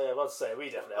podcast. Oh yeah, I was about to say we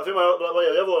definitely. I think haven't.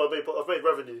 the other one I've made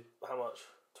revenue. How much?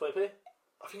 20p?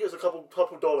 I think it was a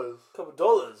couple dollars. Couple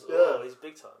dollars. Yeah. Oh, he's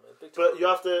big time. Man. Big time. But you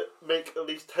have to make at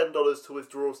least $10 to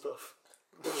withdraw stuff.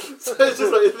 So it's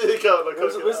just like in the account. Like, When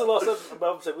was the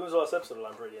last episode of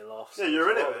Lamborghini and Laughs? Yeah, you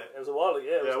were in it, It was mate. It was a while ago.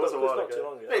 Yeah, Yeah, it was a while not too ago.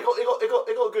 long ago. Yeah,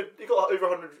 it got over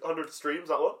 100 streams,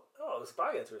 that one. Oh, it's a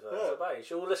banging through that. Yeah. It's a bang. You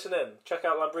should all listen in. Check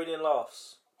out Lamborghini and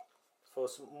Laughs for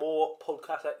some more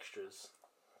podcast extras.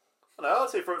 No,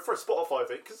 I'd say for a Spotify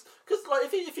thing, because like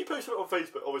if you post it on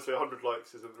Facebook, obviously 100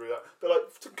 likes isn't really that. But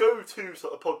like to go to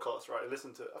sort of podcast, right, and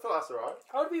listen to it, I feel that's alright.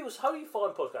 How do you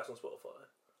find podcasts on Spotify?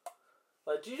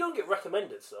 Like, you don't get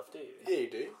recommended stuff, do you? yeah, you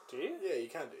do. Do you? Yeah, you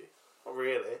can do. Not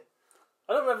really.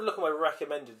 I don't ever look at my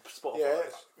recommended Spotify. Yeah,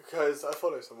 because I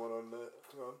follow someone on the.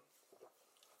 Hang on.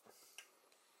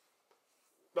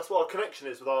 That's what our connection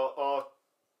is with our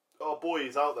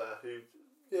boys out there who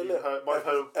Yeah, you look, might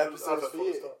have episodes for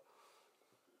you.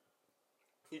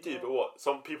 You do, but what?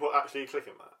 Some people actually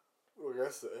clicking that. Well, I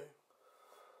guess so.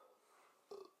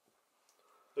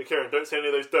 Hey, Kieran, don't say any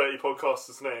of those dirty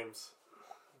podcasters' names.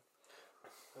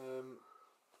 I'm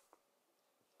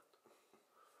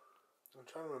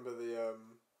trying to remember the.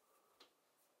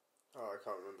 Oh, I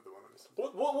can't remember the one I listened to.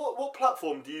 What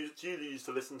platform do you use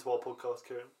to listen to our podcast,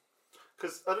 Kieran?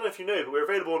 Because I don't know if you know, but we're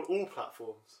available on all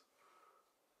platforms.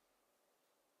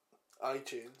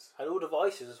 iTunes. And all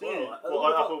devices as well.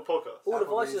 Apple Podcasts. All Apple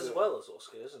devices Music. as well as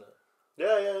Oscar, isn't it?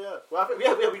 Yeah. Well,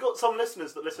 we got some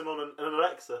listeners that listen on an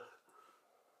Alexa.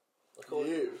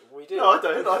 You? We do. No, I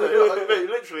don't. Like, mate,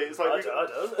 literally, it's like I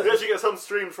don't. we actually get some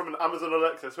streamed from an Amazon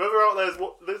Alexa. So whoever out there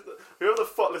whoever the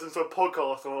fuck listens to a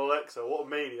podcast on Alexa, what a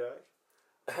maniac!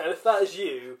 And if that is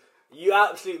you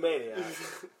absolute maniac,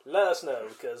 let us know,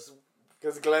 because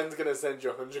Glenn's gonna send you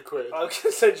 100 quid I'm going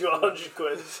to send you 100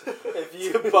 quid if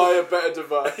you to buy a better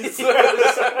device.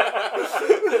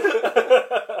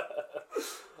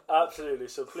 Absolutely.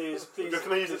 So please.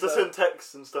 Can I use it to send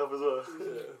texts and stuff as well?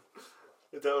 Yeah.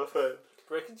 Is that a phone?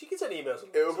 You can send emails.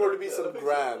 It will probably be some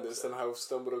grand that somehow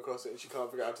stumbled across it and she can't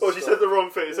figure out how to Oh, she stop. said the wrong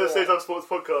thing. It says Yeah. Save Time Sports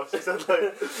Podcast. She said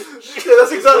like, yeah,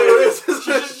 that's exactly what it is.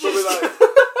 She's probably like,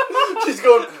 She's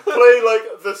gone play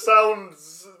like the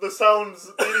sounds,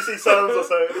 BBC sounds or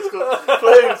something. It's called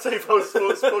playing Save Time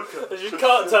Sports Podcast. You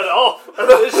can't turn it off.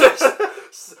 It's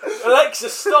just, Alexa,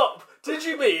 stop. Did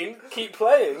you mean keep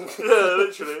playing? Yeah,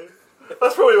 literally.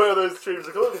 That's probably where those streams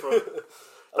are coming from.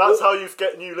 That's how you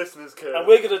get new listeners, Kieran. And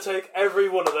we're going to take every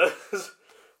one of those.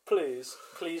 Please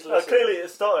listen. Clearly it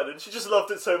started, and she just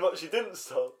loved it so much she didn't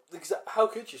stop. How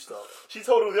could you stop? She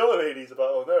told all the other ladies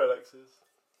about on their Alexas.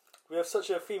 We have such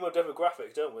a female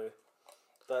demographic, don't we?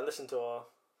 That listen to our...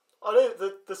 I know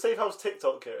the Safe House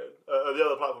TikTok, Kieran, the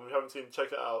other platform, if you haven't seen,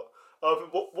 check it out.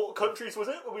 What countries was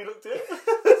it when we looked at it?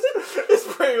 It's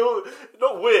pretty,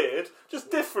 not weird, just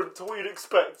different to what you'd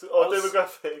expect, our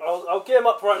demographic. I'll get them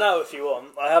up right now if you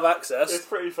want. I have access It's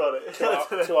pretty funny.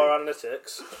 to our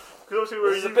analytics. Because obviously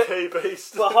we're This is a bit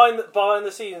UK-based. behind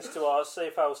the scenes to our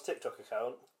Safe House TikTok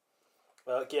account.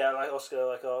 Like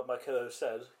Oscar, my co-host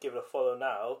said, give it a follow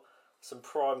now. Some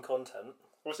prime content.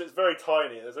 Also, it's very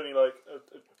tiny. There's only like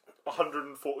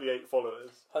 148 followers.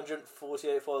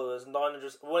 148 followers,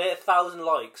 900. We want to hit 1,000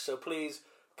 likes, so please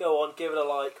go on, give it a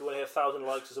like. We want to hit 1,000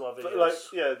 likes to some of our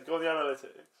videos. But go on the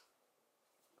analytics.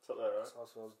 It's up there, right? That's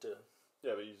what I was doing.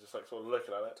 Yeah, but you just like sort of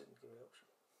looking at it. Didn't give me the option.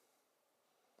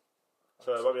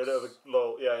 So it might be a little bit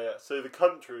lol. Yeah. So the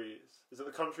countries. Is it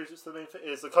the countries? It's the main thing.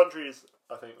 It's the countries.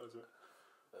 I think was it.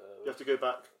 You have to go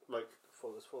back like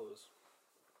followers.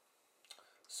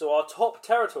 So our top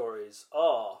territories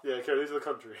are yeah. Okay, these are the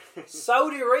countries.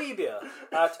 Saudi Arabia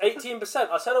at 18%.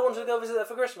 I said I wanted to go visit there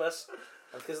for Christmas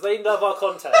because they love our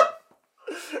content.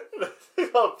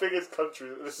 Our biggest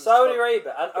country. Saudi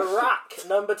Arabia and Iraq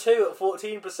number 2 at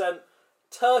 14%.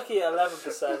 Turkey at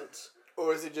 11%.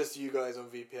 or is it just you guys on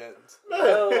VPNs?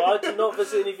 No, I do not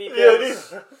visit any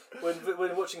VPNs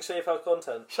when watching Safe House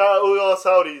content. Shout out all our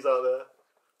Saudis out there.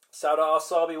 Shout out our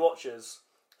Saudi watchers.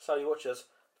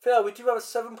 Phil, we do have a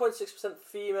 7.6%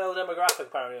 female demographic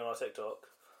apparently on our TikTok,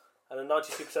 and a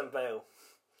 92% male.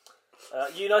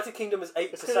 United Kingdom is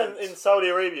 8%. In Saudi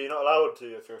Arabia, you're not allowed to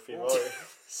if you're a female.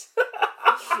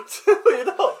 You're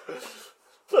not.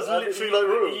 That's literally like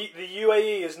rule. The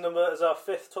UAE is our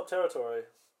 5th top territory.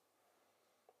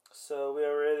 So we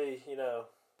are really,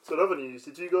 So in other news,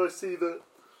 did you guys see that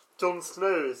Jon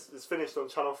Snow is finished on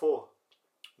Channel 4?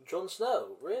 Jon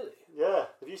Snow, really? Yeah,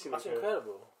 have you seen That's that?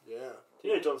 incredible. Yeah.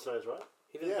 You know Jon Snow's right?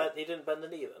 He didn't bend the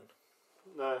knee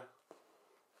then. No.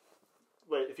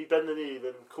 Wait, if you bend the knee,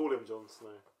 then call him Jon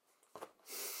Snow.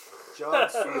 Jon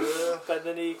Snow. Bend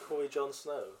the knee, call me Jon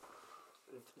Snow.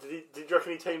 Did you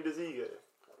reckon he tamed his ego?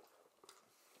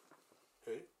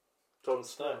 Who? Jon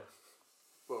Snow.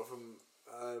 What, from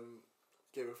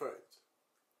Game of Thrones?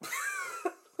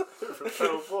 From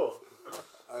Channel 4.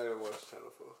 I don't watch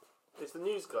Channel 4. It's the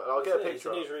news guy. I'll get a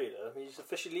picture. He's a newsreader. He's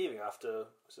officially leaving after.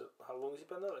 How long has he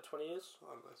been there? Like 20 years.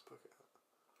 Oh, nice bucket.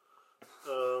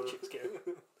 Just kidding.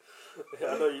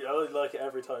 Yeah, I know you like it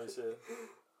every time you see it.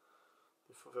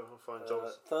 If I can find Jon.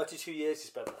 32 years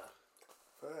he's been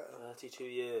there. Yeah. 32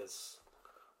 years.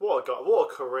 What a guy!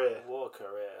 What a career! What a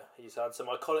career. He's had some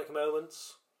iconic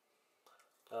moments.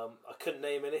 I couldn't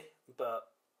name any,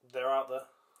 but they're out there.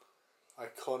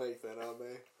 Iconic then, aren't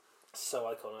they? So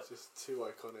iconic. Just too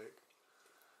iconic.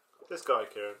 This guy,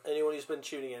 Kieran. Anyone who's been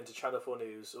tuning in to Channel 4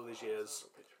 News all these years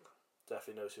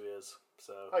definitely knows who he is.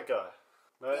 So That guy.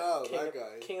 No? Oh, that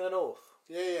guy. King of the North.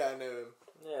 Yeah, I know him.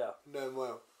 Yeah. Know him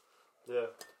well. Yeah.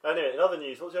 Anyway, in other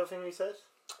news, what was the other thing we said?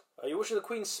 Are you watching the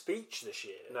Queen's speech this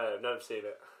year? No, I've never seen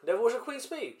it. Never watched the Queen's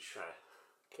speech? No.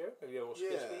 Kieran, have you ever watched the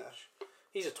Queen's Speech?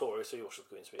 He's a Tory, so he watches the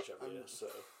Queen's Speech every year. So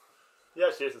He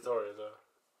actually is a Tory as well.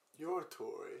 You're a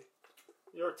Tory.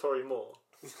 You're a Tory more.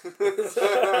 it's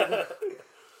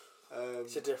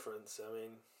a difference. I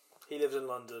mean, he lived in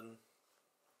London.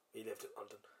 He's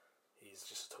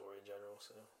just a Tory in general.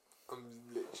 So I'm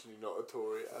literally not a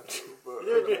Tory at all. But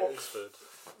You live in Oxford.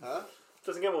 Huh?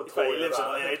 Doesn't get more he Tory lives than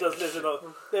in. that. Yeah, he does live in.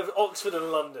 They have Oxford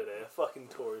and London here. Fucking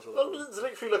Tories all over. London's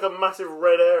literally like a massive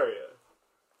red area.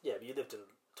 Yeah, but you lived in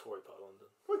Tory part of London.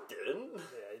 I didn't.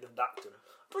 Yeah, you lived in Acton.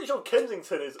 Pretty sure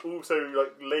Kensington is also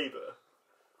like Labour.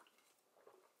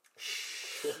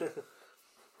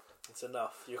 It's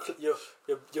enough.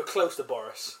 You're close to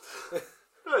Boris.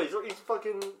 No, he's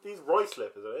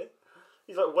Ruislip, isn't he?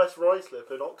 He's like West Ruislip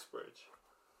in Oxbridge.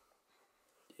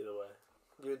 Either way,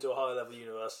 you went to a high level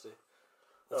university.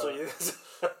 That's what you.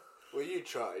 Well, you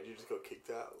tried. You just got kicked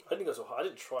out. I didn't go so high. I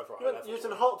didn't try for a high level. You was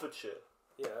in Hertfordshire.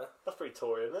 Yeah, That's pretty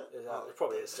Tory, isn't it? it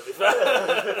probably is. To be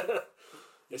fair,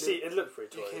 it looked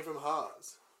pretty You Tory. came from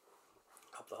Hearts.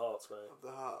 Up the hearts, mate. Of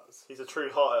the Hearts. He's a true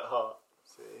heart at heart.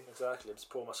 See. Exactly. I'm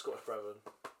supporting my Scottish brethren.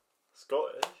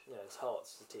 Scottish? Yeah, it's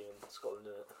Hearts, the team in Scotland,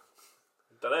 isn't it?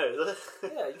 Don't know, is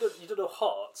it? Yeah, you don't know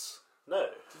Hearts. No.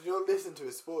 Did you not listen to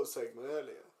a sports segment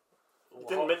earlier? You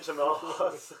didn't mention the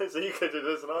hearts, so you could do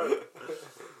this and I.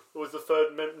 What was the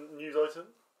third news item?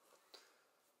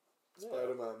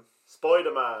 Spider-Man.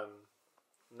 Spider-Man.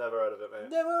 Never heard of it, mate.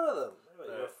 Never heard of them. No.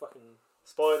 You're a fucking.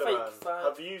 Spider-Man. Fake fan.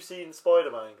 Have you seen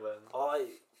Spider-Man, Glenn?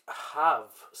 I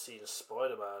have seen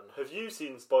Spider-Man. Have you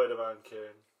seen Spider-Man,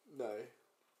 Kieran? No.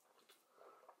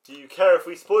 Do you care if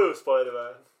we spoil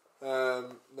Spider-Man?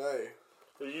 No.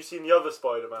 Have you seen the other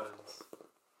Spider-Mans?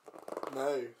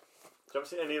 No. You haven't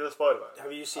seen any of the Spider-Man?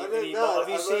 Have you seen I don't any? know. Have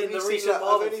you I've seen only the seen, recent like,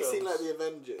 Marvel I've only films? seen like the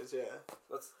Avengers. Yeah.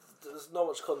 There's not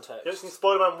much context. You haven't seen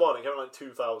Spider-Man 1? It came out in like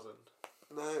 2000.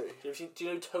 No. Do you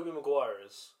know who Tobey Maguire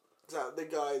is? Is that the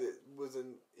guy that was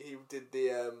in? He did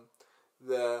the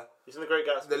He's in The Great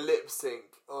Gatsby. the lip sync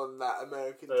on that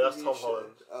American No, TV that's Tom show.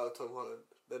 Holland. Oh, Tom Holland.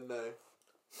 Then no.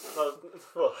 No,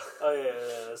 what? Oh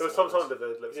yeah. It was Tom Holland that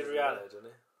did He lip did sync. Rihanna, didn't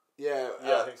he? Yeah.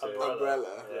 Yeah, I think so.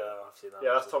 Umbrella. Yeah, I've seen that.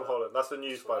 Yeah, that's Tom Holland. That's the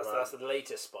new Spider-Man. That's the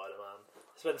latest Spider-Man.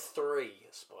 There's been 3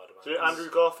 Spider-Man. Do you know Andrew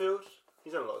Garfield?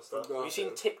 He's done a lot of stuff. Have you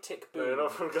seen Tick Tick Boom? No, you're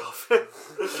not from Garfield.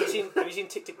 Have you seen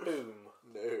Tick Tick Boom?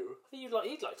 No. I think he'd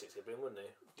like Tick Tick Boom, wouldn't he?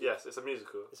 Yes, it's a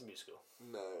musical. It's a musical.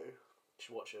 No. You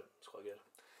should watch it. It's quite good.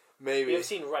 Maybe. You ever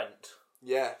seen Rent?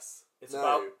 Yes. It's no.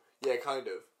 about. Yeah, kind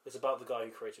of. It's about the guy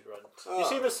who created Rent. Oh. You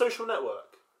seen The Social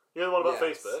Network? You know the one about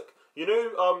Yes. Facebook? You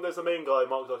know, there's the main guy,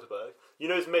 Mark Zuckerberg. You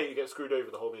know his mate who gets screwed over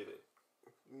the whole movie?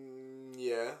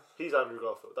 Yeah. He's Andrew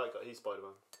Garfield. That guy, he's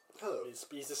Spider-Man. Hello. He's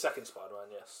the second Spider-Man,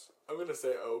 yes. I'm gonna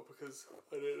say because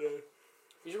I don't know.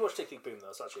 You should watch Tick Tick Boom though.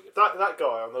 It's actually good. That guy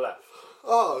on the left.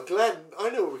 Oh, Glenn, I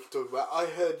know what we can talk about. I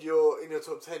heard in your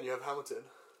top 10 you have Hamilton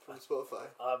from Spotify.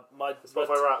 My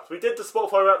Spotify Wrapped. We did the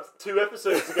Spotify Wrapped 2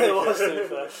 episodes ago. it was too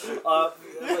fair.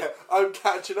 Yeah, I'm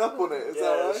catching up on it. Is yeah,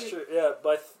 that right? that's true. Yeah,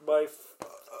 my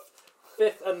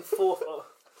fifth and fourth.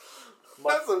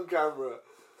 That's on camera.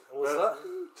 What was that?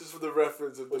 Just for the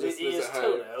reference of the Was it listeners Ian's at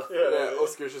home. toenail? Yeah,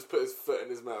 Oscar's just put his foot in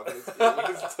his mouth and he's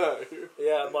eating his toe.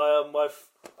 Yeah, my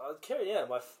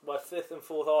fifth and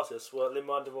fourth artists were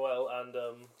Lin-Manuel Miranda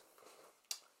and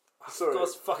Sorry.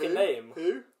 God's fucking who? name.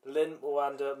 Who?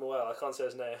 Lin-Manuel. I can't say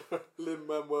his name.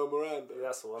 Lin-Manuel Miranda.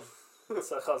 That's the one. I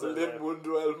can't say his name.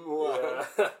 Lin-Manuel Miranda.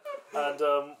 Yeah. And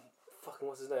fucking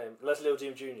what's his name? Leslie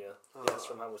Odom Jr. Yes,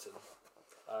 from Hamilton.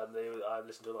 I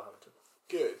listened to a lot of Hamilton.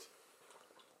 Good.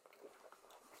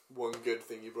 One good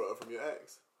thing you brought up from your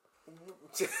ex.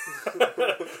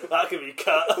 That could be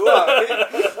cut. Why?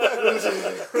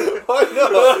 Why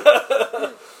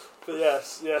not? But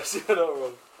yes, you're not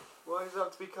wrong. Why does it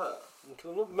have to be cut?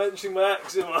 I'm not mentioning my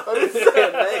ex in my I didn't say a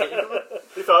name.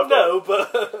 I've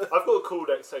got a cool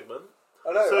next segment. I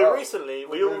know. So recently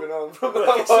we all. moving on from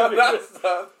that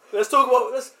stuff. Let's talk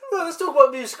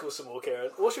about musicals some more,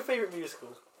 Karen. What's your favourite musical?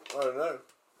 I don't know.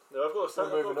 No, I've got a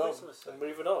segment. moving on. Christmas segment.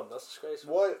 Moving on. That's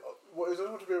disgraceful. Why? What is it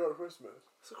have to be about Christmas?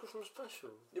 It's a Christmas special.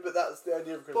 Yeah, but that's the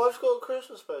idea of But Christmas. I've got a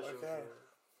Christmas special. Okay.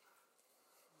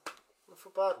 I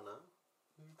feel bad now.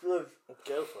 Good.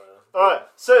 Go for it. Alright,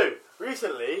 so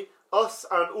recently, us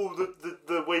and all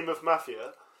the Weymouth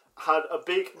Mafia had a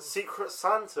big Secret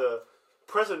Santa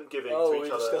present giving Oh, to we're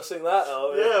each other. discussing that.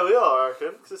 Oh, Yeah, we are, I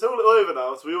reckon. Because it's all over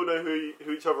now, so we all know who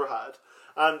each other had.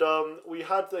 And we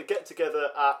had the get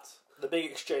together at The big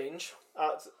exchange.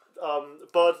 Bud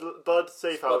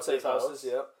Safe Bud House, Safe Houses,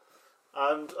 yeah.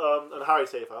 and Harry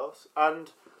Safe House,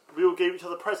 and we all gave each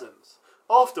other presents.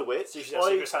 After which, So you should have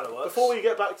Secret Santa works. before we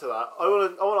get back to that, I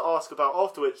want to ask about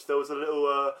after which there was a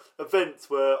little event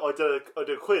where I did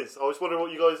a quiz. I was wondering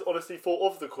what you guys honestly thought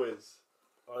of the quiz.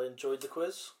 I enjoyed the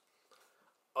quiz.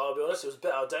 I'll be honest, it was a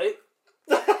bit out of date.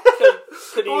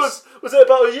 Was it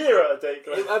about a year out of date,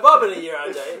 guys? It might have been a year out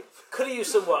of date. Could have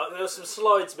used some work. There were some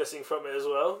slides missing from it as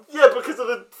well. Yeah, because of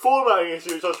the formatting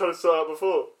issue which I was trying to sort out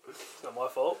before. It's not my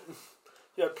fault.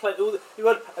 You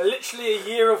had literally a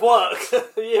year of work,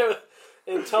 a year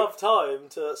in tough time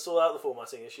to sort out the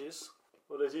formatting issues.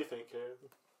 What did you think, Kieran?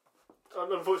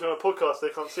 Unfortunately, on a podcast they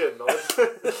can't see it. I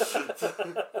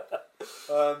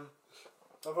thought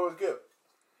it was good.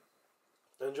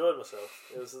 I enjoyed myself.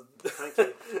 It was. Thank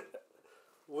you.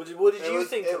 What did you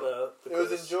think of the It was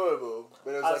quiz? enjoyable,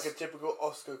 but it was like a typical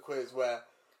Oscar quiz where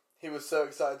he was so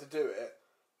excited to do it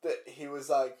that he was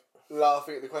like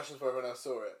laughing at the questions before everyone else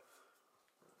saw it.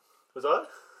 Was I?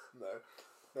 No,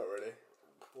 not really.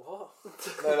 What?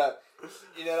 No, like,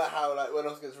 you know, like how like when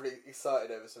Oscar gets really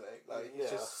excited over something, like he's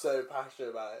Yeah. just so passionate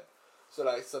about it. So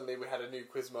like suddenly we had a new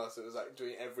quizmaster that was like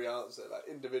doing every answer like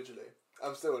individually.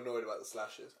 I'm still annoyed about the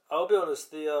slashes. I'll be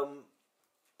honest.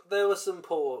 There was some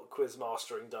poor quiz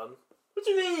mastering done What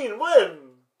do you mean? When?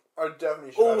 I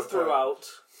definitely should all have a point. throughout.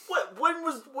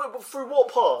 Through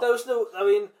what part? There was no. I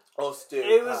mean, Austin,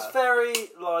 it was very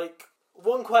like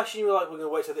one question. You were like, "We're going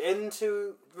to wait till the end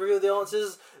to reveal the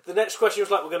answers." The next question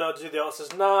was like, "We're going to do the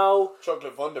answers now."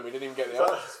 chocolate fondant. We didn't even get the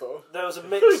answers for. There was a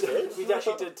mix. We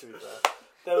actually did, to be fair.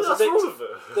 There was a That's mix. wrong with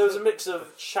it. There was a mix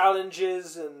of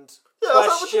challenges and Yeah,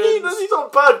 that's what you mean. questions. He's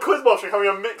not bad quizmaster having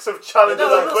a mix of challenges No,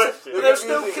 and I'm not questions. saying- there was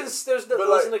no, But there like,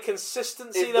 wasn't a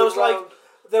consistency. if There the was like round-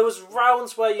 there was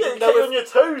rounds where you Yeah, you didn't kept know on your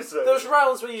toes though. there was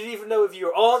rounds where you didn't even know if you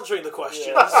were answering the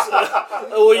questions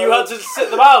or you had to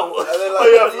sit them out. And then,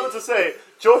 Oh yeah, I forgot to say,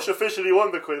 Josh officially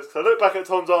won the quiz. So I looked back at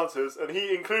Tom's answers, and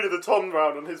he included the Tom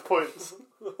round on his points.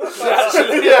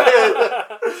 Actually,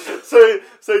 yeah.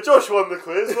 So Josh won the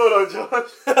quiz. Well done,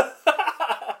 Josh.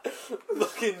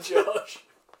 fucking Josh,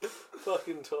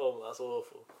 fucking Tom. That's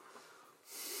awful.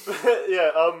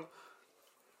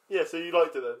 Yeah. So you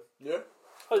liked it then? yeah.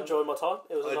 I enjoyed my time.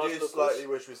 It was a I nice do little slightly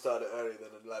quiz. wish we started earlier than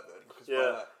 11 because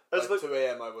Yeah. by As like the- 2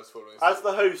 a.m. I was falling asleep. As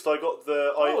the host, I got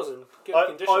the I was in good I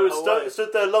condition. was the whole way.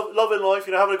 stood there loving life,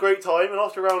 having a great time, and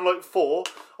after around like 4,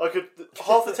 I could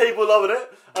half the table loving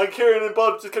it, and Kieran and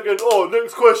Bud just kept going, "Oh,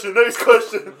 next question." There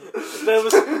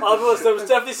was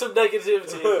definitely some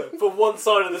negativity from one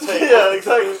side of the table. Yeah,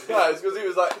 exactly. No, it's because he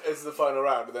was like, "It's the final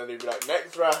round," and then he'd be like,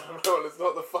 "Next round." Well, it's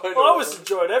not the final. Well, I was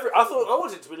enjoying I thought I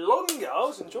wanted it to be longer. I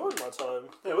was enjoying my time.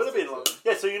 Yeah, it would have been long.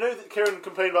 Yeah, so you know that Kieran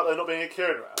complained about there not being a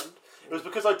Kieran round. It was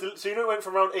because so you know it went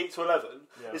from round 8 to 11.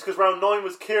 Yeah. It's because round 9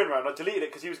 was Kieran round. I deleted it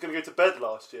because he was going to go to bed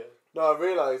last year. No, I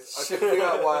realised I couldn't figure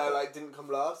out why I didn't come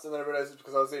last, and then I realised it's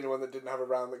because I was the only one that didn't have a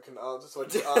round that couldn't answer, so I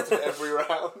just answered every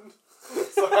round.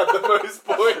 So I had the most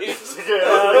points.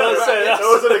 It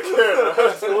wasn't a Kieran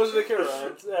round. It wasn't a Kieran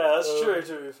round. Yeah, that's true.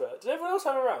 To be fair, did everyone else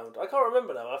have a round? I can't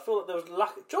remember now. I feel like there was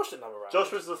Josh didn't have a round.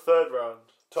 Josh was the 3rd round.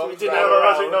 we Tom's didn't Had have a a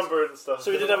magic round. number and stuff.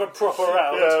 So we didn't have a proper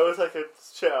round. Yeah, it was like a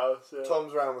shit house. Yeah.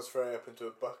 Tom's round was throwing up into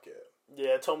a bucket.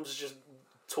 Yeah, Tom's just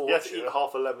torture. You had to eat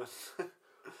half a lemon.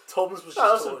 Tom's was just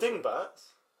That's some torture.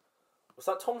 dingbats. Was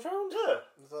that Tom's round? Yeah.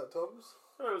 Is that Tom's?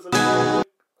 Oh, it was a little...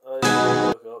 Oh,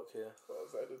 yeah, look, yeah. That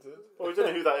was edited. Well, we don't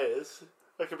know who that is.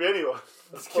 That could be anyone.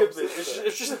 It could be.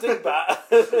 It's just a dingbat.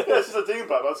 Yeah, it's just a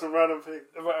dingbat. That's some random thing.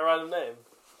 A random name.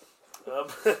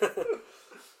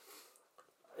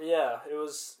 Yeah, it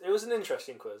was an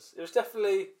interesting quiz. It was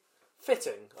definitely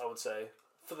fitting, I would say,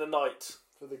 for the night,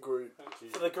 For the group.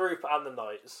 for the group and the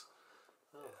nights.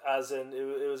 As in,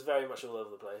 it was very much all over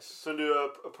the place. So, who do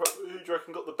you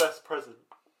reckon got the best present?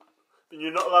 And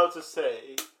you're not allowed to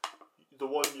say the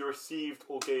one you received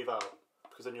or gave out,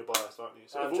 because then you're biased, aren't you?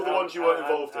 So, of all the ones you weren't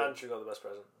involved in, Andrew got the best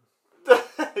present.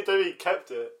 they don't even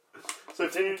kept it. So,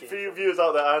 for you viewers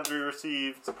out there, Andrew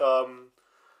received.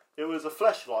 It was a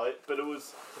fleshlight, but it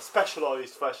was a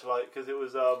specialised fleshlight because it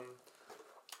was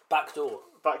Back door.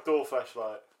 backdoor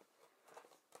fleshlight.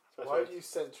 Why are you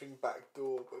centering back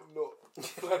door but not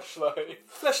flashlight?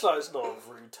 Fleshlight is not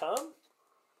a rude term.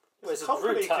 Well, It's it's a a rude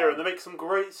company, term. Kieran. They make some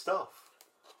great stuff.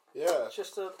 Yeah. It's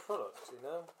just a product, you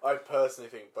know. I personally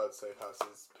think Bud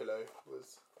Safehouse's pillow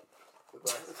was the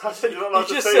best. That's it. You're not allowed You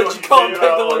to just say said what you can't gave pick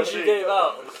out the or ones you anything. gave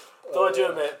out. Though I do yeah.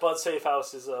 admit, Bud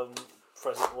Safehouse's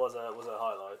present was a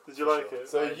highlight. Did you for like sure. it?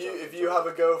 So I enjoyed if it. you have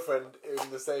a girlfriend in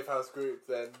the Safe House group,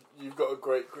 then you've got a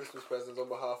great Christmas present on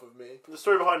behalf of me. The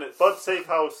story behind it: Bud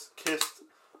Safehouse kissed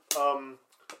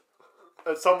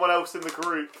someone else in the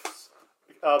group's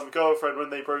girlfriend when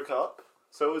they broke up.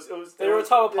 So it was. They were a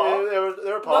time apart. Yeah,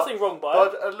 they were apart. Nothing wrong by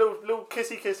Bud, a little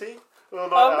kissy. Well,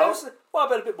 night It out. was, well, I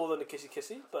bet a bit more than a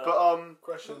kissy, but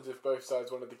Questions if both sides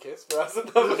wanted to kiss, but that's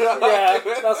another. yeah,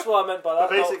 that's what I meant by that.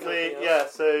 But not basically, anything yeah.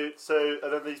 else. So,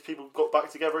 and then these people got back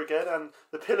together again, and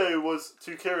the pillow was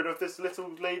to Kieran of this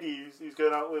little lady who's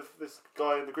going out with this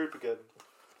guy in the group again.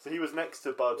 So he was next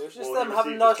to Bud. It was just while he them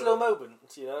having a received nice the little pillow. moment,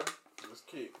 you know. It was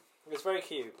cute. It was very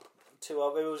cute. It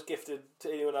was gifted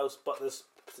to anyone else but this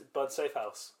Bud Safe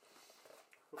House.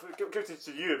 If it gifted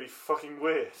to you, it'd be fucking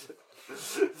weird.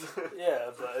 Yeah,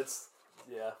 but it's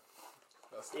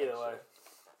That's either nice, way.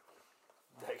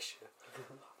 Next year.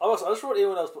 I just want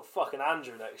anyone else but fucking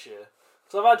Andrew next year.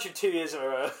 Because I've had you 2 years in a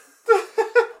row.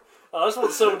 I just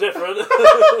want someone different.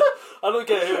 I don't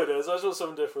care who it is. I just want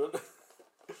someone different.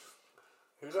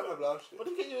 Who did I have last year? What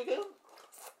did he get you again?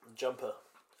 Jumper.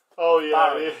 Oh yeah,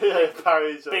 Barry.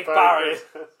 Barry's Big Barry.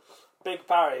 Big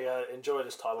Barry enjoyed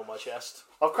his time on my chest.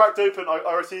 I've cracked open.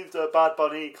 I received a Bad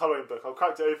Bunny colouring book. I've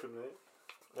cracked it open, mate.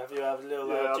 Have you had a little?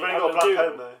 Yeah, I've do you only have got a black doodle?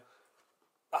 pen though.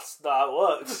 That's not how it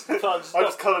works. You can't just I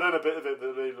just coloured in a bit of it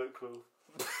that made it look cool.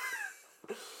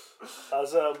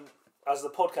 as the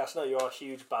podcast know, you're a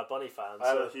huge Bad Bunny fan. I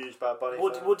am So a huge Bad Bunny fan.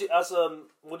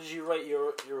 what did you rate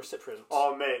your recipients?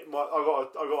 Oh mate,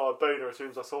 I got a boner as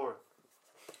soon as I saw him.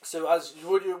 So what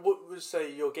would you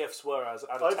say your gifts were as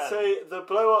out of 10? I'd say the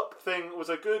blow up thing was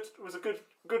a good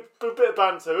bit of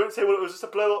banter. I wouldn't say what it was, just a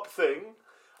blow up thing.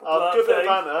 Blow-up Good bit of thing.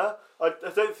 banter. I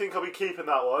don't think I'll be keeping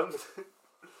that one.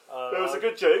 But it was a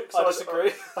good joke. I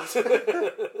disagree.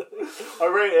 I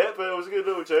rate it, but it was a good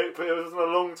little joke. But it wasn't a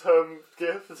long term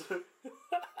gift.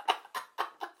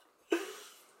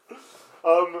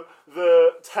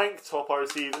 The tank top I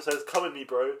received that says "Come in me,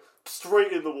 bro."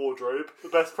 Straight in the wardrobe. The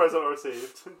best present I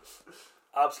received.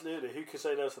 Absolutely. Who could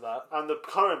say no to that? And the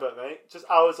colouring book, mate. Just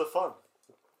hours of fun.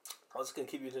 That's going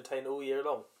to keep you entertained all year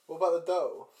long. What about the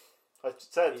dough? I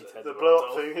said You said the the blow up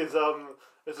doll. thing is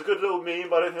it's a good little meme,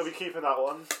 but I don't think I'll be keeping that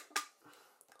one.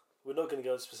 We're not going to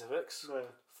go into specifics No.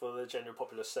 for the general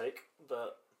populace sake,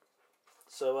 but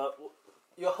so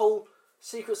your whole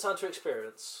Secret Santa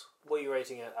experience, what are you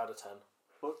rating it out of 10?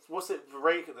 What's it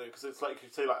rated though? Because it's like you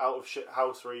could say like out of shit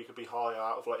house, where you could be higher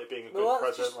out of like it being a good Well,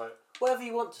 that's present. just- Like Whatever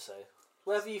you want to say.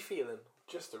 Whatever you feeling.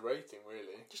 Just a rating,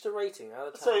 really. Just a rating out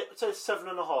of 10. I'd say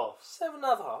 7.5.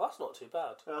 7.5. That's not too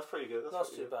bad. Yeah, that's pretty good. That's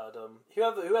pretty too good.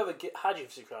 bad. Whoever had you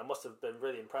for Secret Santa must have been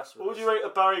really impressed with What would this. you rate a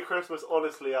Barry Christmas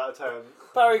honestly out of 10?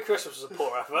 Barry Christmas was a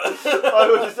poor effort. I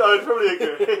would probably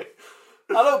agree.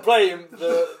 I don't blame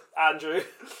the Andrew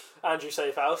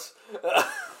Safehouse.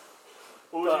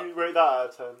 What would you rate that out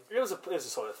of 10? It was a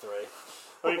solid 3.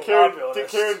 I mean, I'll be honest.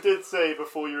 Kieran did say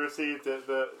before you received it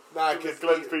that Nah, because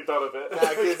Glenn's been done a bit.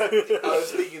 I was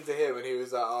speaking to him and he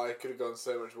was like, "Oh, I could have gone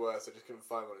so much worse. I just couldn't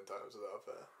find one in time." So that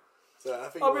fair. So I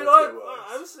think. I mean, it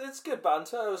worse. it's good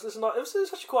banter. It was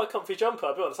actually quite a comfy jumper.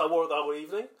 I'll be honest. I wore it the whole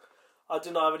evening. I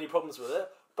did not have any problems with it.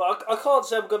 But I can't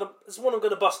say it's one I'm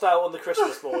gonna bust out on the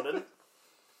Christmas morning.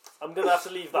 I'm gonna have to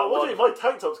leave that Well, what one. do you mean? My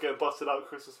tank top's getting busted out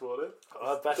Christmas morning.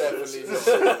 I bet Definitely it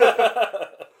not. is.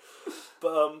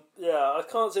 But yeah, I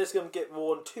can't say it's gonna get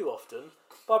worn too often.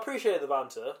 But I appreciate the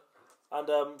banter,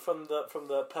 and from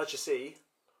the purchaser,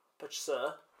 I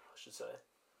should say,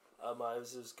 it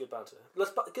was good banter.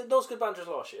 Not as good banter as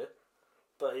last year,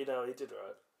 but you know he did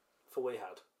right for what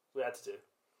we had to do.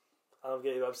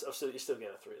 And I'm still getting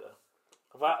a 3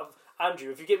 though.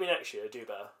 Andrew, if you get me next year, do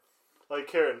better. Like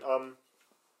Kieran,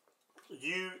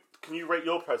 can you rate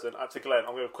your present to Glenn?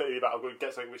 I'm going to quickly back. I'm going to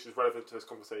get something which is relevant to this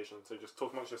conversation. So just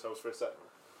talk amongst yourselves for a sec.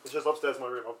 It's just upstairs in my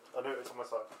room. I know it's on my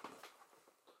side.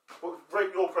 Well, rate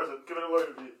your present. Give it an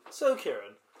overview. So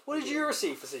Kieran, what did you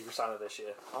receive for Secret Santa this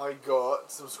year? I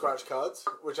got some scratch cards,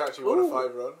 which I actually won a Ooh.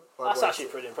 $5 on. That's actually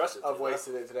pretty impressive. I've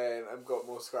wasted it today and I've got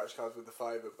more scratch cards with the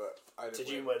 $5, but I didn't. Did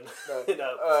you win. win?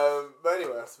 No. No. But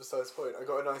anyway, that's besides the point. I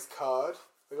got a nice card.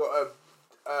 I got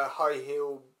a high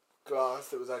heel glass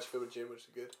that was actually filled with gin, which is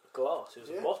good. Glass. It was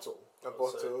Yeah. a bottle. A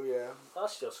bottle, yeah.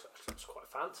 That's just quite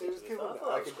fancy. It was to be good, fair. wasn't it?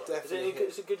 thought I it was could quite- definitely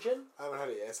Is it good gin? I haven't had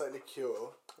it yet. It's like liqueur.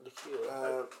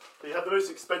 Liqueur. You had the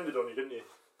most expended on you, didn't you?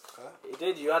 You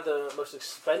did. You had the most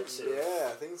expensive Yeah,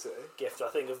 I think so. gift, I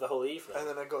think, of the whole evening. And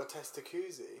then I got a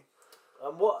Testacuzzi.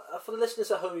 And what for the listeners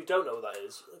at home who don't know what that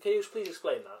is? Can you please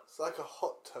explain that? It's like a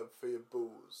hot tub for your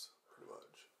balls, pretty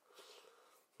much.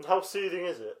 And how soothing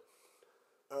is it?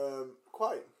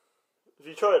 Quite. Have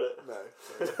you tried it?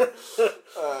 No.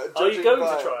 Are you Judging going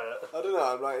by- to try it? I don't know.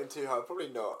 I'm like in too hard. Probably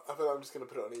not. I think I'm just going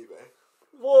to put it on eBay.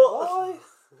 What? Why?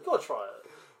 You gotta try it.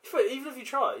 Even if you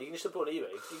try it, you can just put it on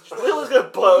eBay. You can just No one's going to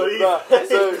buy it Nah, either.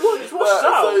 so, Just wash it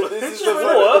out. this is Just the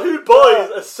water. Who buys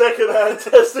a second-hand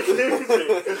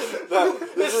Testacuzzi? No,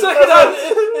 It's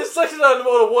It's second-hand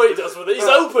more than what he does with it. He's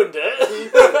opened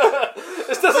it.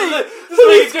 This doesn't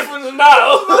make a difference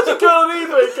now. Imagine going on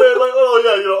eBay going like, oh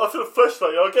yeah, I feel a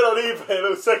flashlight. I'll get on eBay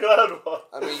and a second-hand one.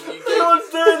 I mean, you No one's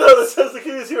doing that. That says the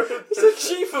keys you're in. It's a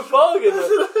cheaper bargain.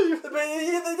 But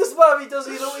it doesn't matter if he does.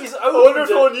 He's I opened wonder if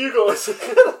it. one you guys.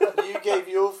 you gave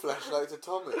your flashlight to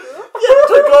Tommy.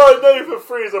 The guy I know for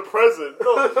free as a present.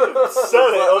 Not sell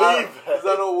it on eBay. Does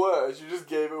that not work? You just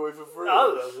gave it away for free. I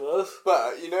don't know if it was.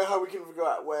 But you know how we can figure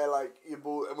out where like you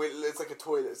bought, and it's like a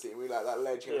toilet scene. We like that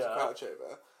ledge you have to crouch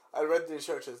over. I read the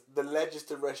instructions. The ledge is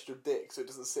to rest your dick, so it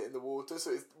doesn't sit in the water.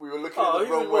 So we were looking at it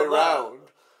the wrong way round.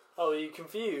 Oh, are you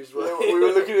confused? Yeah, Right? we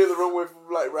were looking at it the wrong way,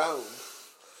 like round.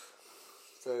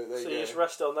 So there you go. You just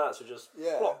rest on that, so just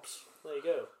flops. There you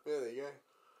go. Yeah, there you go.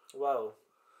 Well,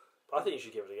 I think you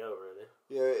should give it a go, really.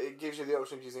 Yeah, it gives you the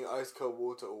option of using ice cold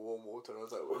water or warm water, and I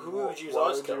was like, well, Who would use why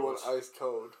ice would you want cold? ice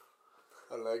cold?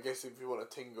 I don't know. I guess if you want a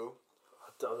tingle. I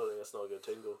don't think that's not a good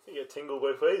tingle. You get tingle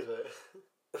both ways,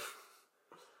 mate.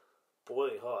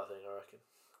 Boiling hot, I think. I reckon.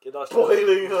 Get a nice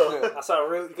Boiling hot. That's how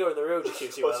go in the real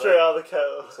jacuzzi. Well, straight out of the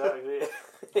kettle. Exactly.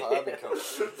 Oh, that'd be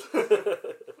cold.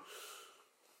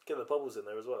 Get the bubbles in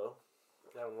there as well.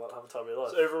 Have a time of your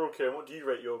life. So overall, Kieran, what do you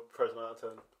rate your present out of 10?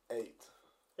 8.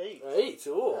 8. 8.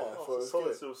 Yeah, Oh, That's a it's solid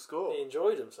good. little score. he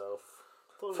enjoyed himself.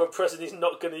 Thought For a present he's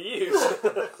not going to use.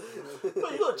 But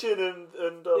you got gin and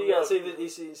Yeah, see,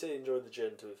 he enjoyed the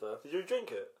gin, to be fair. Did you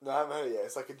drink it? No, I haven't had it yet.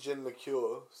 It's like a gin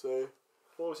liqueur, so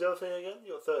What was the other thing again?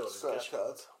 You got a third one. scratch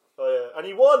cards. Oh yeah, and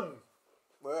he won.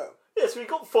 Well, Yeah, so he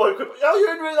got £5. How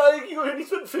you only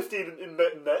spent 15 in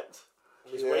net.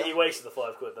 Yeah. He wasted the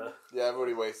 £5 there. yeah, I've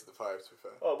already wasted the 5 to be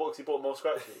fair. Oh, what? 'Cause he bought more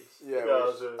scratchies. Yeah, I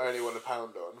which was, I only won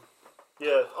 £1 on.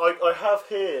 Yeah, I have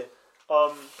here.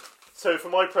 So for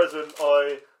my present,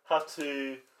 I had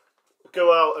to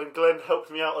go out, and Glenn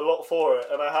helped me out a lot for it,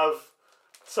 and I have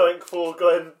something for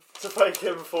Glenn to thank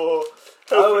him for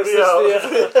helping me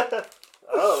out.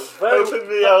 Helping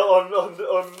me out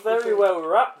on Very well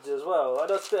wrapped as well. I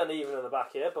know it's a bit uneven in the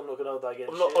back here, but I'm not going to hold that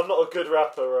against you. I'm not a good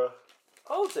rapper.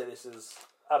 I would say this is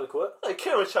adequate. Hey,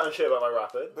 Kieran was chatting shit about my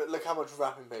rapping. But look how much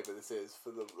wrapping paper this is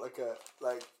for the like.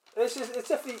 It's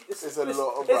definitely It's a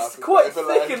lot of it's wrapping quite paper,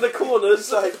 thick like- in the corners.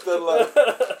 It's like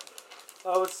the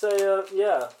I would say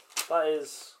yeah, that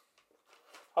is.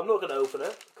 I'm not going to open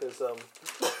it because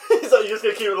Is that you're just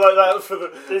gonna keep it like that for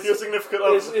your significant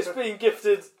other? it's being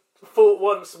gifted for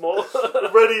once more.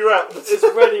 Ready wrapped. It's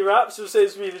ready wrapped, so it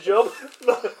saves me the job.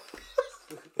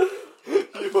 You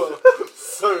are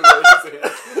so lazy.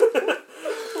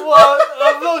 Well,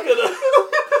 I'm not gonna.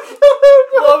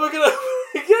 Well, we're gonna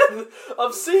again.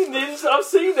 I've seen it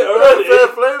already. Fair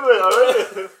play, mate.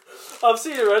 Alright. I've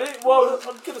seen it already. Well,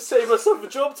 I'm gonna save myself a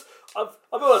job. I'll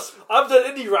be honest, I haven't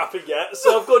done any rapping yet,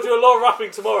 so I've got to do a lot of rapping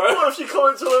tomorrow. What if she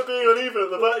comments on it being uneven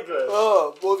at the back, Glenn?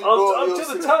 Oh, what have you brought I'm your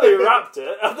going to tell you who rapped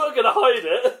it. I'm not going to hide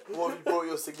it. What have you brought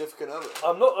your significant other?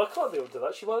 I can't be able to do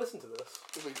that. She might listen to this.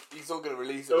 He's not going to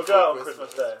release it. It'll before go out on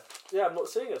Christmas Day. Yeah, I'm not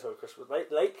seeing her till Christmas.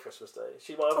 Late Christmas Day.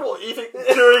 She might have. What, you think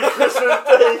during Christmas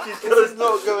Day she's This going is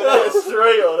not going to out. get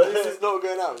straight on This it? is not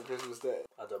going out on Christmas Day.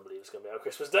 I don't believe it's going to be out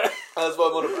Christmas Day. That's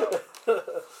what I'm on about.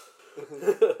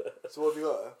 So what have you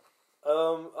got?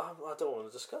 I don't want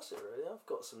to discuss it really. I've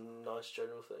got some nice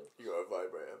general things. You got a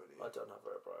vibrator, haven't you? I don't have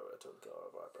a vibrator. I don't got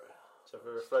a vibrator. So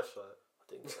for a flashlight. I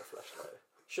didn't get a flashlight.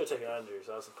 Should have taken Andrew,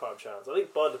 so that's a prime chance. I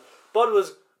think Bud's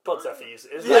definitely used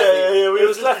it. Yeah. It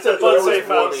was left at He Bud's was safe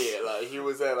house. wanting it, like he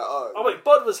was there, like Oh wait,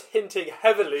 Bud was hinting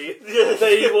heavily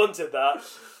that he wanted that.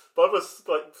 Bud was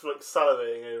like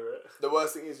salivating over it. The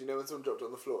worst thing is, you know, when someone dropped it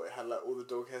on the floor, it had like all the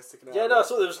dog hair sticking out. Yeah, no, I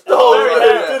saw there was. Oh, very yeah,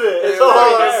 hairy. did it? It It's was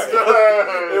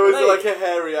hard. It was Mate. like a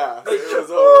hairy ass. It was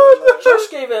horrible.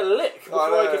 Josh gave it a lick before I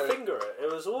know. could finger it.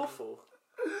 It was awful.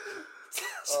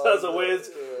 Sounds a weird.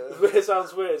 Yeah. It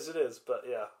sounds weird as it is, but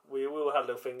yeah, we all had a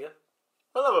little finger.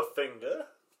 I'll have a finger.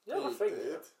 You have a You finger.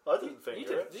 did. I didn't finger You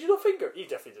did. it. Did you not finger it? You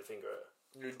definitely did finger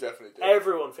it. You definitely did.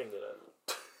 Everyone fingered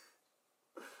it.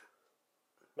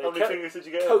 How many fingers did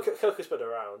you get? Coco's been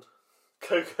around.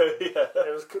 Coco, yeah.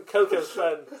 It was Coco's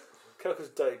friend. Coco's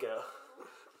dirty girl.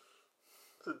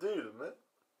 It's a dude, isn't it?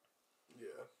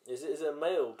 Yeah. Is it a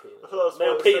male penis? I thought that was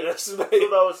Male what penis. I thought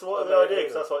that was what the Male idea,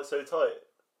 because penis. that's why it's so tight.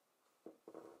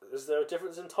 Is there a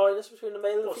difference in tightness between a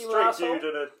male and Well, a female straight asshole?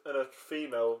 dude and a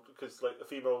female, because like a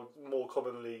female more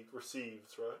commonly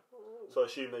receives, right? So I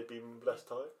assume they'd be less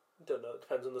tight. Don't know. It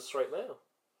depends on the straight male.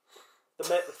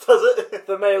 Does it?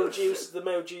 The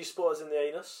male G spot is in the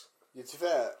anus. Yeah, to be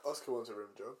fair, Oscar wants a rim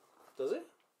job. Does he?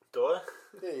 Do I?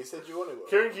 Yeah, you said you wanted one.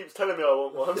 Kieran keeps telling me I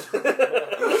want one.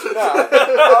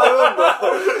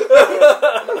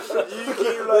 You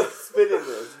keep like spinning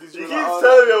this. He keeps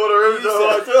telling me I want a rim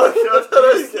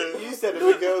job. You said if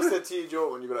a girl said to you, do you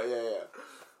want one? You'd be like, yeah.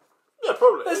 Yeah,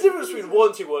 probably. There's a difference between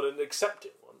wanting one and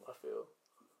accepting one, I feel.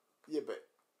 Yeah, but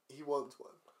he wants one.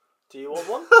 Do you want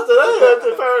one? I don't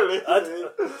know,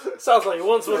 apparently. Sounds like he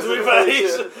wants one to be fair.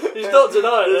 He's not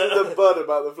denying This it. is a bud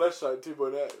about the Fleshlight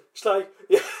 2.0. It's like,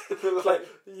 yeah, it's like,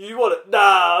 you want it?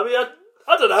 Nah, I mean,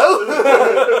 I don't know.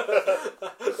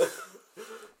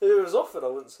 If it was offered, I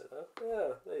wouldn't say that.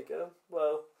 Yeah, there you go.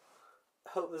 Well, I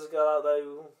hope there's a girl out there who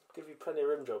will give you plenty of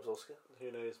rim jobs, Oscar.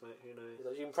 Who knows, mate? Who knows? You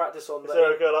know, you can practice on Is that.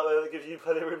 there a girl out there that gives you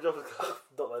plenty of rim jobs?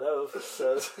 Not that I know of.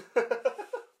 So.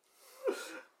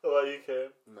 What about you,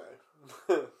 Kieran? No.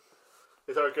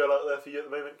 Is there a girl out there for you at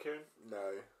the moment, Kieran?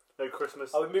 No. No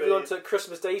Christmas. Are we moving on to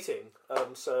Christmas dating?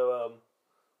 It's going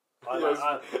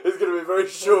to be very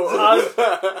short.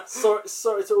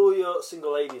 sorry to all your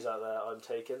single ladies out there. I'm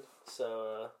taken.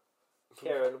 So,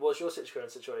 Kieran, what's your current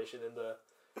situation in the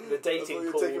dating I thought you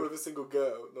were pool? taking with a single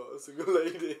girl, not a single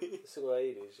lady. Single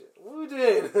ladies. What are we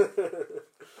doing?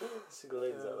 Single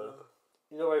ladies out there.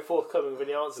 You're not very forthcoming with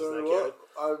any answers Sorry, there, what?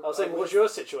 Kieran. I was saying, what's your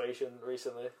situation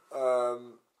recently?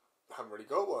 Haven't really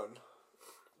got one.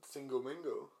 Single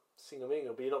mingle. Single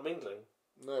mingle, but you're not mingling.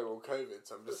 No, well, COVID,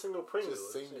 so I'm Just just single Pringle.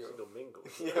 just single. Single mingle.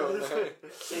 Yeah, well, no.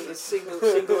 It's single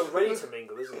and ready to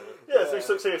mingle, isn't it? Yeah, so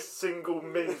you're saying a single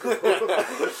mingle.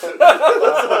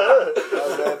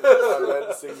 I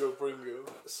meant single Pringle.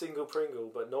 Single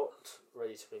Pringle, but not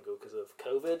ready to mingle because of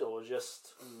COVID or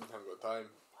just Haven't got time.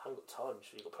 haven't got time.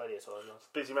 You've got plenty of time now.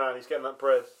 Busy man, he's getting that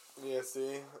bread. Yeah,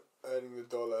 see, earning the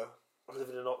dollar. I'm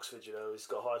living in Oxford, you know. He's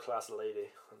got a high class lady,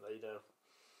 and there you know.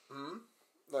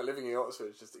 No, living in Oxford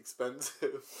is just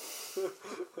expensive.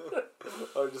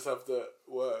 I just have to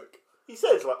work. He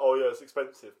says like, "Oh yeah, it's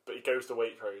expensive," but he goes to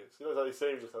Waitrose. You know, like he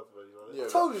saves yourself a bit. Yeah, I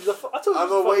told you, I told you, I'm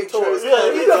he's a fucking Tory. Waitrose.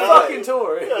 Yeah, He's a fucking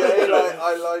Tory.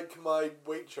 I like my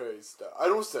Waitrose stuff.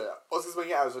 And also, I was just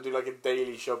making it out, so I do like a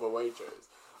daily shop at Waitrose.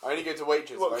 I only go to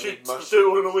Waitrose What, if I you need mushrooms. do it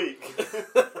all in a week?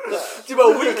 Do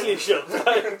my weekly shop.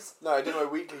 Thanks. No, I do my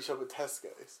weekly shop at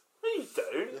Tesco's. No, you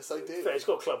don't. Yes, I do. Fair, he's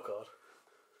got a club card.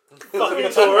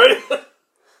 Fucking Tory.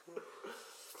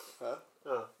 Huh?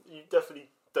 Oh, you definitely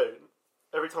don't.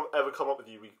 Every time I ever come up with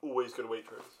you, we always go to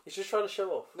Waitrose. He's just trying to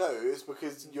show off. No, it's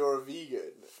because you're a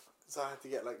vegan. So I have to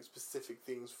get like specific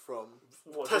things from...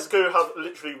 What, Tesco have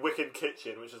literally Wicked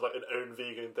Kitchen, which is like an own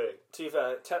vegan thing. To be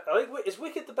fair, I think is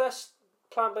Wicked the best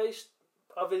plant-based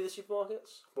of any of the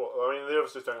supermarkets? What? I mean, the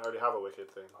others just don't really have a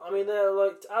Wicked thing. I mean, they're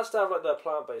like, as to have like their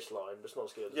plant-based line, but it's not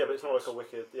as good as Yeah, but it's not like a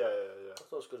Wicked's. Wicked. Yeah. It's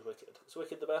not as good as Wicked. Is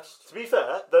Wicked the best? To be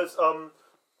fair, there's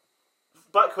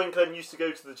back when Glenn used to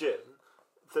go to the gym,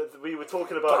 we were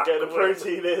talking about Back getting a when.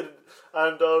 protein in,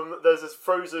 and there's this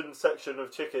frozen section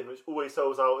of chicken which always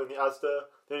sells out in the Asda.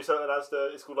 They only sell it in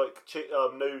Asda. It's called like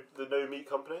the No Meat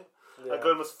Company. Yeah. And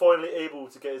Glenn was finally able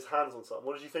to get his hands on some.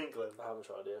 What did you think, Glenn? I haven't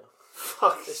tried yet.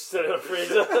 Fuck. It's still in the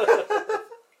freezer.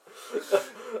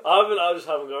 I just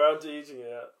haven't got around to eating it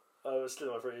yet. It's still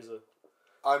in my freezer.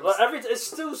 It's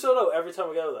still sold out every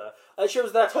time I go there. Actually, I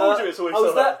was there. I told you it's always I was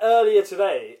sold there out. earlier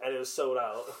today, and it was sold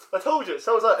out. I told you, it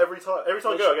sells out every time. Every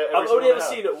time I go, I get every I've only single ever one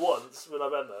seen it once when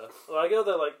I've been there. Well, I go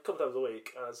there like a couple times a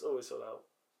week, and it's always sold out.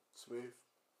 Smooth.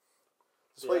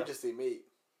 That's why Yeah. you just eat meat.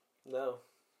 No.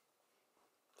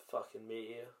 Fucking meat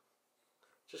here.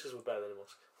 Just because we're better than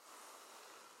Musk.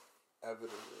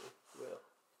 Evidently. Yeah.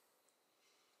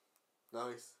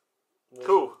 Nice.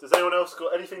 Cool. Does anyone else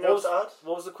got anything else to add?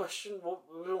 What was the question? What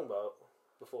were we talking about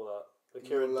before that? The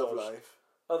Your Kieran love Dodge. life.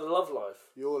 Oh, the love life.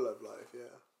 Your love life,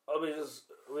 yeah. I mean,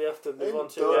 we have to move didn't on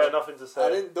to dodge. Yeah, nothing to say. I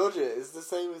didn't dodge it. It's the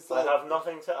same as I like... have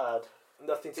nothing to add.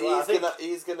 nothing to add.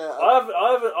 He's gonna...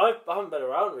 I haven't been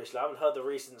around recently. I haven't heard the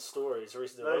recent stories,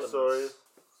 recent No developments. stories.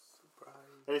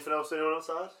 Anything else anyone else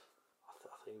to add?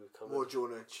 I think we've covered. What do you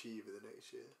want to achieve in the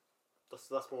next year? That's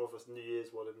more of a New Year's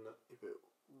one, isn't it?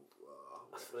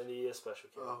 That's for the New Year special.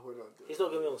 Kieran. we're not doing He's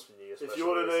not going to be on the New Year special. If you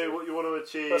want to is know he? what you want to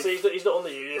achieve... Well, see, he's not on the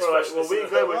New Year Right, special. well, we is he?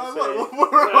 can go and say...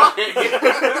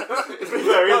 It's It's been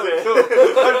very easy.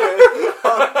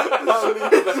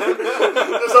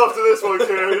 Just after this one,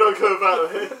 Kieran, you're not coming back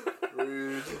with it.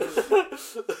 Rude.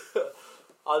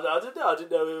 I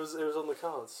didn't know it was on the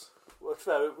cards. Well,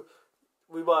 fair,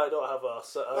 we might not have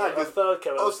a third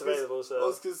co-host available. So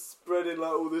Oscar's spreading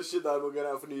like all this shit that I'm not going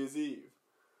out for New Year's Eve.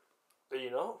 are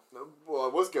you not? Well, I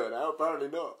was going out, apparently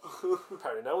not.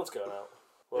 Apparently, no one's going out.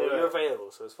 Well, Yeah. you're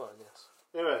available, so it's fine. Yes.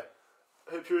 Anyway,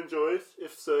 hope you enjoyed.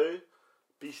 If so,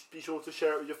 be sure to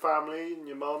share it with your family and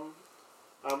your mum,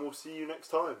 and we'll see you next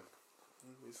time.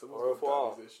 Someone's Au revoir.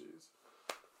 got daddy's issues.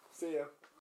 See ya.